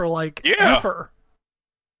there for like ever.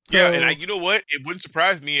 Yeah, and you know what? It wouldn't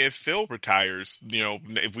surprise me if Phil retires.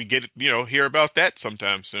 If we get hear about that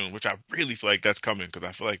sometime soon, which I really feel like that's coming because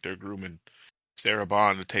I feel like they're grooming Sarah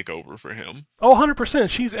Bond to take over for him. Oh, 100%.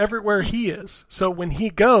 She's everywhere he is. So when he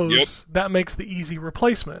goes, that makes the easy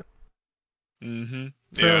replacement. Mm-hmm.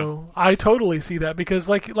 Yeah. So I totally see that because,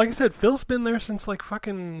 like I said, Phil's been there since like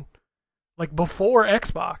fucking like before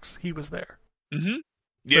Xbox. He was there. Mm-hmm.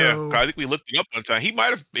 Yeah, so, I think we looked it up one time. He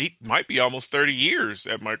might be almost 30 years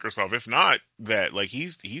at Microsoft, if not that. Like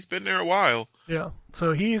he's been there a while. Yeah,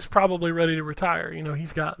 so he's probably ready to retire.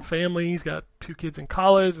 He's got family. He's got 2 kids in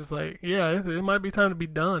college. It's like, yeah, it might be time to be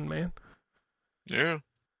done, man. Yeah.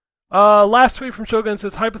 Last tweet from Shogun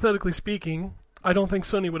says, hypothetically speaking, I don't think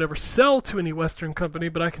Sony would ever sell to any Western company,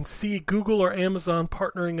 but I can see Google or Amazon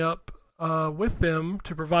partnering up with them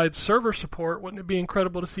to provide server support. Wouldn't it be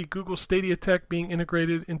incredible to see Google Stadia tech being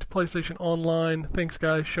integrated into PlayStation Online? Thanks,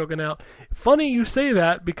 guys. Shogun out. Funny you say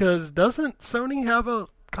that because doesn't Sony have a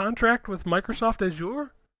contract with Microsoft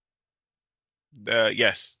Azure?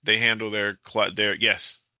 Yes, they handle their not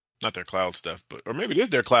their cloud stuff, or maybe it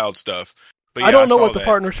is their cloud stuff. But yeah, I don't know what the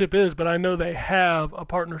partnership is, but I know they have a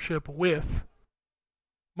partnership with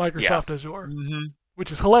Microsoft Azure,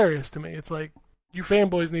 which is hilarious to me. It's like, you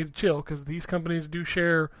fanboys need to chill because these companies do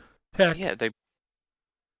share tech. Yeah,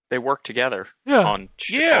 they work together on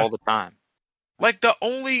shit all the time. Like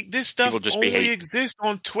this stuff only exists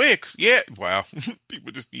on Twix. Yeah, wow.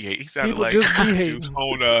 People just be hating. He sounded like dude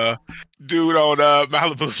on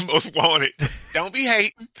Malibu's Most Wanted. Don't be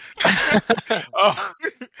hating.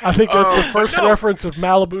 I think that's the first reference of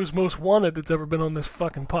Malibu's Most Wanted that's ever been on this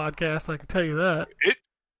fucking podcast. I can tell you that.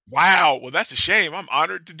 Wow. Well, that's a shame. I'm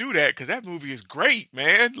honored to do that because that movie is great,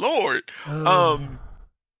 man. Lord.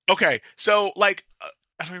 Okay. So, like,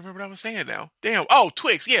 I don't remember what I was saying now. Damn. Oh,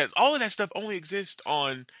 Twix. Yeah. All of that stuff only exists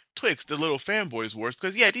on Twix, the little fanboys wars.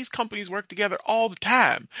 Because, these companies work together all the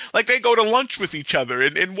time. Like, they go to lunch with each other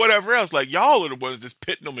and whatever else. Like, y'all are the ones that's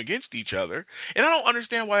pitting them against each other. And I don't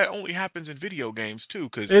understand why it only happens in video games, too.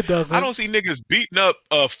 Because it doesn't. I don't see niggas beating up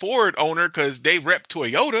a Ford owner because they rep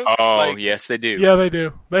Toyota. Oh, yes, they do. Yeah, they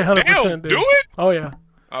do. They 100% do it? Oh, yeah.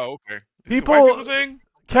 Oh, okay. People thing?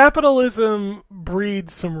 Capitalism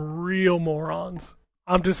breeds some real morons.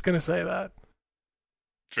 I'm just going to say that.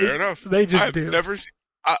 Fair enough. They just do.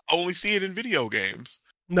 I only see it in video games.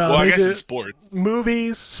 No, well, I guess in sports.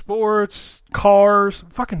 Movies, sports, cars,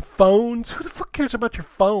 fucking phones. Who the fuck cares about your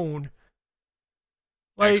phone?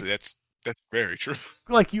 Like, actually, that's very true.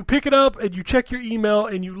 Like, you pick it up and you check your email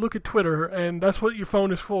and you look at Twitter and that's what your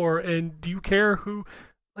phone is for. And do you care who?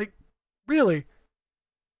 Like, really?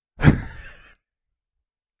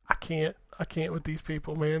 I can't with these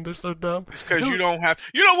people, man. They're so dumb. It's because you don't have...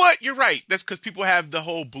 You know what? You're right. That's because people have the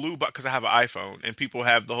whole blue box... Because I have an iPhone, and people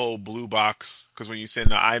have the whole blue box, because when you send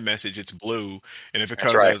the iMessage, it's blue. And if it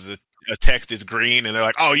comes as a a text is green and they're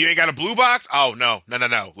like, "Oh, you ain't got a blue box? Oh no,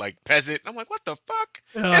 like peasant." I'm like, "What the fuck?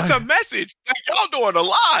 Yeah. It's a message. Like y'all doing a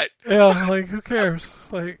lot." Yeah, like who cares?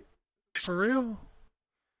 Like for real?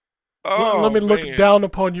 Oh, Let me look man. down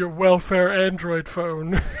upon your welfare Android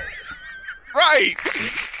phone. Right.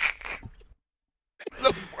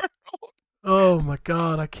 The world. Oh my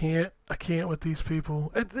god, I can't with these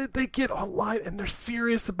people. They get online and they're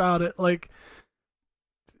serious about it. Like,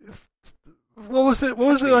 what was it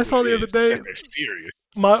I saw the other day? They're serious.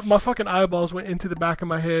 My fucking eyeballs went into the back of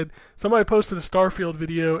my head. Somebody posted a Starfield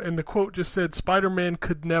video and the quote just said, "Spider-Man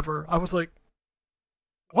could never." I was like,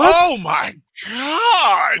 what? Oh my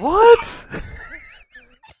god! What?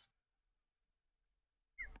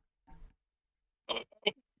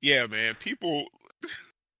 Yeah, man. People,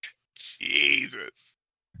 Jesus,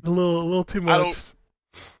 A little too much.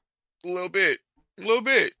 a little bit.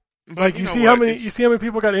 But Like you see how many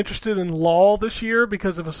people got interested in LOL this year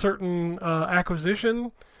because of a certain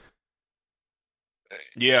acquisition.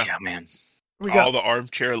 Yeah, man. We got all the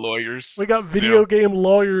armchair lawyers. We got video game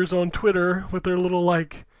lawyers on Twitter with their little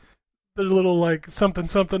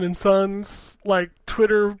something and sons like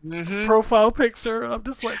Twitter profile picture. I'm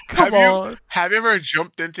just like, come on. Have you ever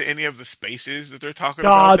jumped into any of the spaces that they're talking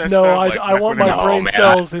God, about? no. Stuff? I want my brain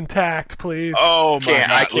cells intact, please. Oh my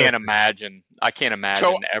God! I can't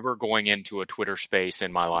imagine ever going into a Twitter space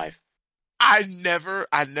in my life. I never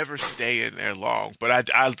stay in there long, but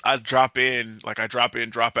I drop in,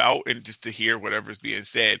 drop out, and just to hear whatever's being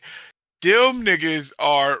said. Them niggas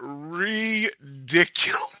are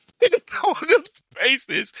ridiculous on them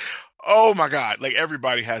spaces. Oh my God! Like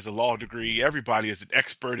everybody has a law degree, everybody is an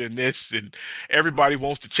expert in this, and everybody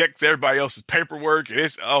wants to check everybody else's paperwork. And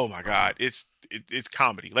it's oh my God! It's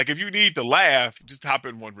comedy. Like if you need to laugh, just hop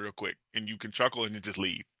in one real quick, and you can chuckle and then just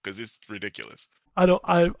leave because it's ridiculous. I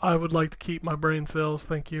would like to keep my brain cells,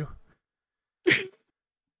 thank you.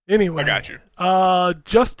 Anyway. I got you.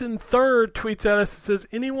 Justin Third tweets at us and says,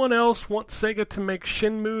 anyone else want Sega to make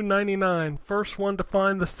Shenmue 99? First one to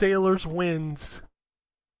find the sailors wins.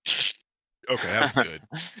 Okay, that was good.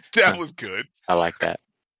 That was good. I like that.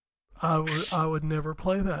 I would never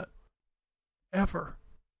play that. Ever.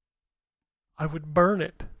 I would burn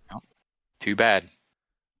it. Oh, too bad.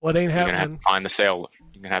 What ain't happening? You're gonna have to find the sailor.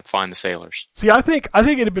 You're gonna have to find the sailors. See, I think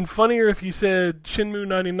it'd have been funnier if you said Shenmue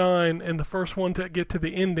 99 and the first one to get to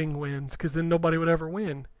the ending wins, because then nobody would ever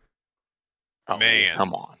win. Oh, man,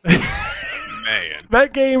 come on, man.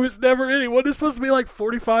 That game is never ending. What is supposed to be like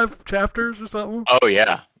 45 chapters or something? Oh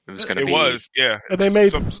yeah, it was gonna be. It was, yeah. And they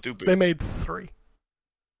made something stupid. They made 3.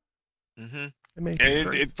 Mm-hmm. They made and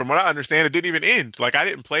 3. from what I understand, it didn't even end. Like I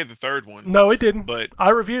didn't play the third one. No, it didn't. But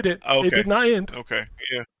I reviewed it. Okay. It did not end. Okay,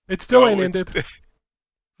 yeah. It still ain't ended.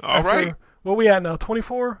 All right. What we at now?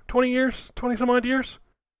 24? 20 years? 20 some odd years?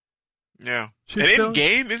 Yeah. She's and still... in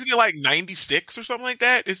game, isn't it like 96 or something like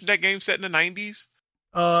that? Isn't that game set in the 90s?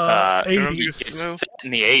 80s. It's set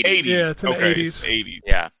in the 80s. 80s. Yeah, it's in the 80s. It's 80s.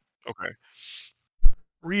 Yeah. Okay.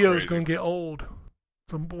 Rio's gonna get old at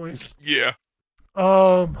some point. Yeah.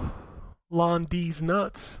 Lon D's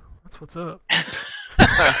nuts. That's what's up.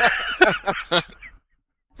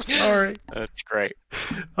 Sorry. That's great.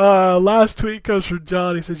 Last tweet comes from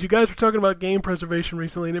John. He says, you guys were talking about game preservation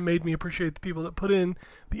recently, and it made me appreciate the people that put in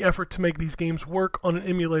the effort to make these games work on an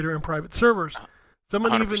emulator and private servers.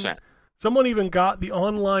 100%. Someone even got the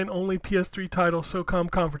online-only PS3 title SOCOM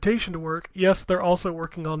Confrontation to work. Yes, they're also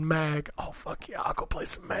working on MAG. Oh, fuck yeah, I'll go play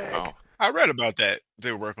some MAG. Oh. I read about that.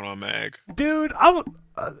 They were working on MAG. Dude,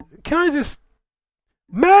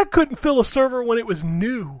 MAG couldn't fill a server when it was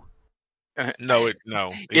new. No.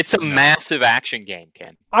 It's a massive action game,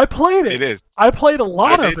 Ken. I played it. It is. I played a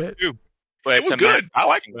lot of it. Too. But it was good. I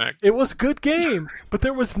like MAG. It was a good game, but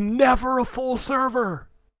there was never a full server.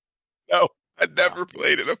 No, I never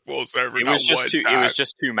played in a full server. It was just too. It was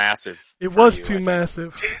just too massive. It was too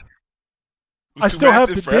massive. I still have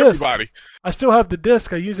the disc. Everybody. I still have the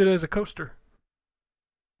disc. I use it as a coaster.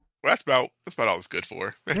 Well, that's about all it's good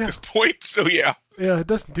for at this point. So yeah. Yeah, it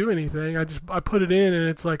doesn't do anything. I put it in and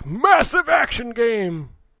it's like massive action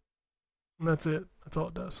game, and that's it. That's all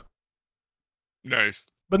it does. Nice.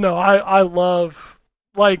 But no, I love,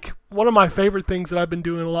 like, one of my favorite things that I've been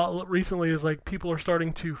doing a lot recently is like people are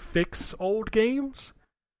starting to fix old games.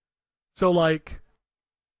 So like,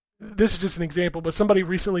 this is just an example, but somebody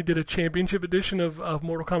recently did a championship edition of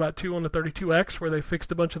Mortal Kombat 2 on the 32X where they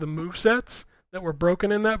fixed a bunch of the movesets that were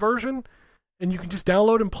broken in that version, and you can just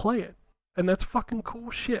download and play it. And that's fucking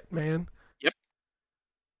cool shit, man. Yep.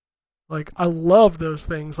 Like, I love those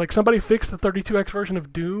things. Like, somebody fixed the 32X version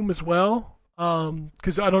of Doom as well.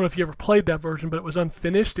 because I don't know if you ever played that version, but it was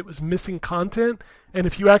unfinished. It was missing content, and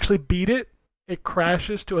if you actually beat it, it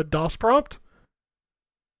crashes to a DOS prompt.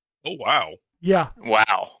 Oh, wow. Yeah.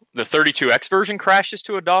 Wow. The 32X version crashes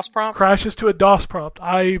to a DOS prompt? Crashes to a DOS prompt.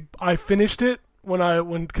 I finished it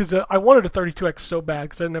because I wanted a 32X so bad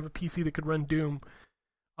because I didn't have a PC that could run Doom.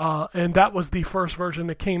 And that was the first version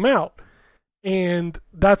that came out. And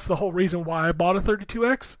that's the whole reason why I bought a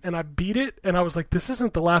 32X, and I beat it, and I was like, this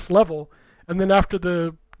isn't the last level. And then after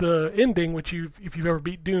the ending, which if you've ever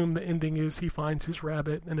beat Doom, the ending is he finds his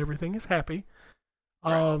rabbit and everything is happy.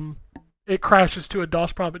 Right. It crashes to a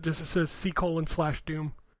DOS prompt. It just says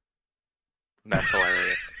C:/Doom. That's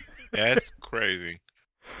hilarious. That's crazy.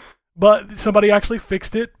 But somebody actually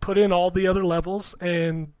fixed it, put in all the other levels,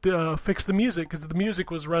 and fixed the music, because the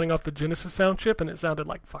music was running off the Genesis sound chip, and it sounded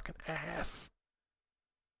like fucking ass.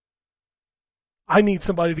 I need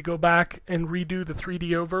somebody to go back and redo the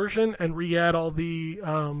 3DO version and re-add all the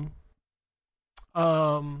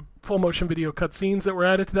full motion video cutscenes that were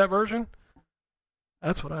added to that version.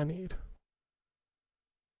 That's what I need.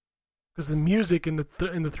 Because the music in the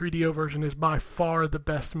 3DO version is by far the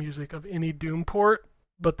best music of any Doom port,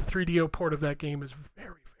 but the 3DO port of that game is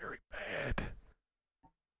very, very bad.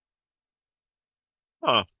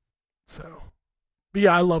 Huh. So, but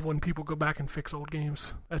yeah, I love when people go back and fix old games.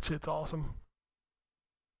 That shit's awesome.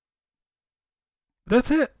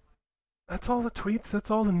 That's it. That's all the tweets.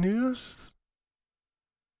 That's all the news.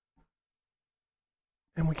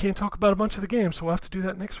 And we can't talk about a bunch of the games, so we'll have to do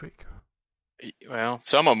that next week. Well,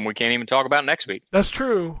 some of them we can't even talk about next week. That's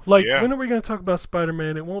true. Like, when are we going to talk about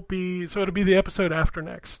Spider-Man? It won't be... So it'll be the episode after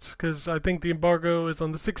next, because I think the embargo is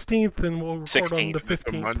on the 16th, and we'll record 16th. On the 15th.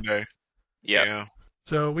 It's a Monday. Yep. Yeah.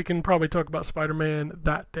 So we can probably talk about Spider-Man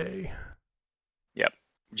that day. Yep.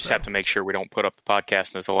 Just have to make sure we don't put up the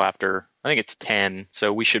podcast until after... I think it's 10,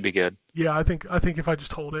 so we should be good. Yeah, I think if I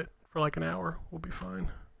just hold it for like an hour, we'll be fine.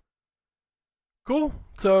 Cool.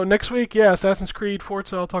 So next week, Assassin's Creed,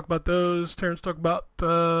 Forza, I'll talk about those. Terrence talk about,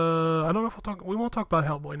 I don't know if we won't talk about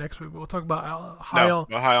Hellboy next week, but we'll talk about High on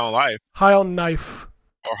Life. High on Knife.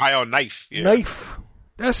 Or High on Knife. Yeah. Knife.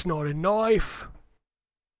 That's not a knife.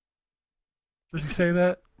 Does he say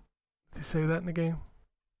that? Does he say that in the game?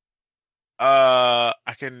 I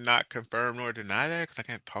cannot confirm nor deny that because I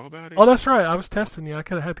can't talk about it. Oh, that's right. I was testing you. I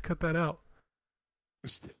could have had to cut that out.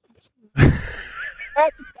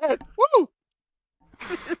 Woo!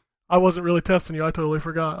 I wasn't really testing you. I totally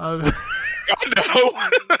forgot. No.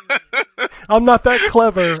 I'm not that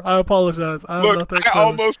clever. I apologize. I'm not that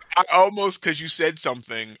clever. I almost, because you said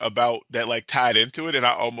something about that, like, tied into it, and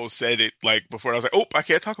I almost said it, like, before. I was like, oh, I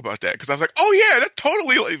can't talk about that. Because I was like, oh, yeah, that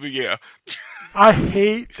totally, yeah. I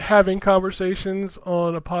hate having conversations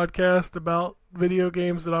on a podcast about video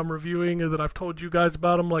games that I'm reviewing or that I've told you guys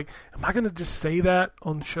about. I'm like, am I going to just say that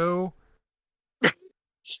on the show?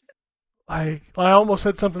 I almost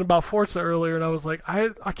said something about Forza earlier, and I was like,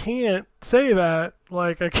 I can't say that.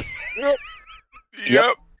 Like, I can't.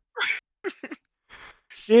 Yep.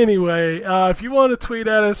 Anyway, if you want to tweet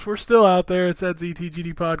at us, we're still out there. It's at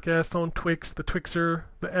ZTGD Podcast on Twix, the Twixer,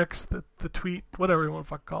 the X, the tweet, whatever you want to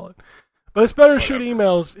fucking call it. But it's better to shoot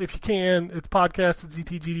emails if you can. It's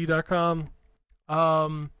podcast@ztgd.com.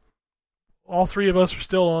 All three of us are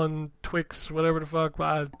still on Twix, whatever the fuck.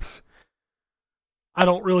 I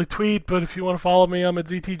don't really tweet, but if you want to follow me, I'm at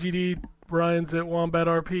ZTGD. Brian's at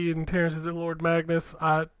WombatRP, and Terrence is at Lord Magnus.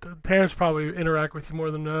 Terrence probably interact with you more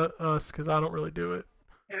than us, because I don't really do it.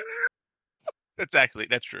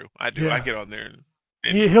 That's true. I do. Yeah. I get on there.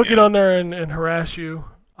 He'll get on there and harass you.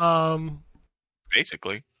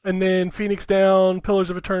 Basically. And then Phoenix Down, Pillars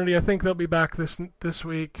of Eternity. I think they'll be back this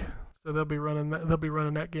week, so they'll be running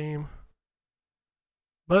that game.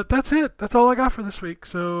 But that's it. That's all I got for this week.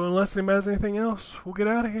 So unless anybody has anything else, we'll get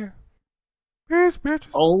out of here. Peace, bitches.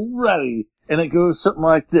 Alrighty. And it goes something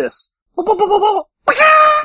like this.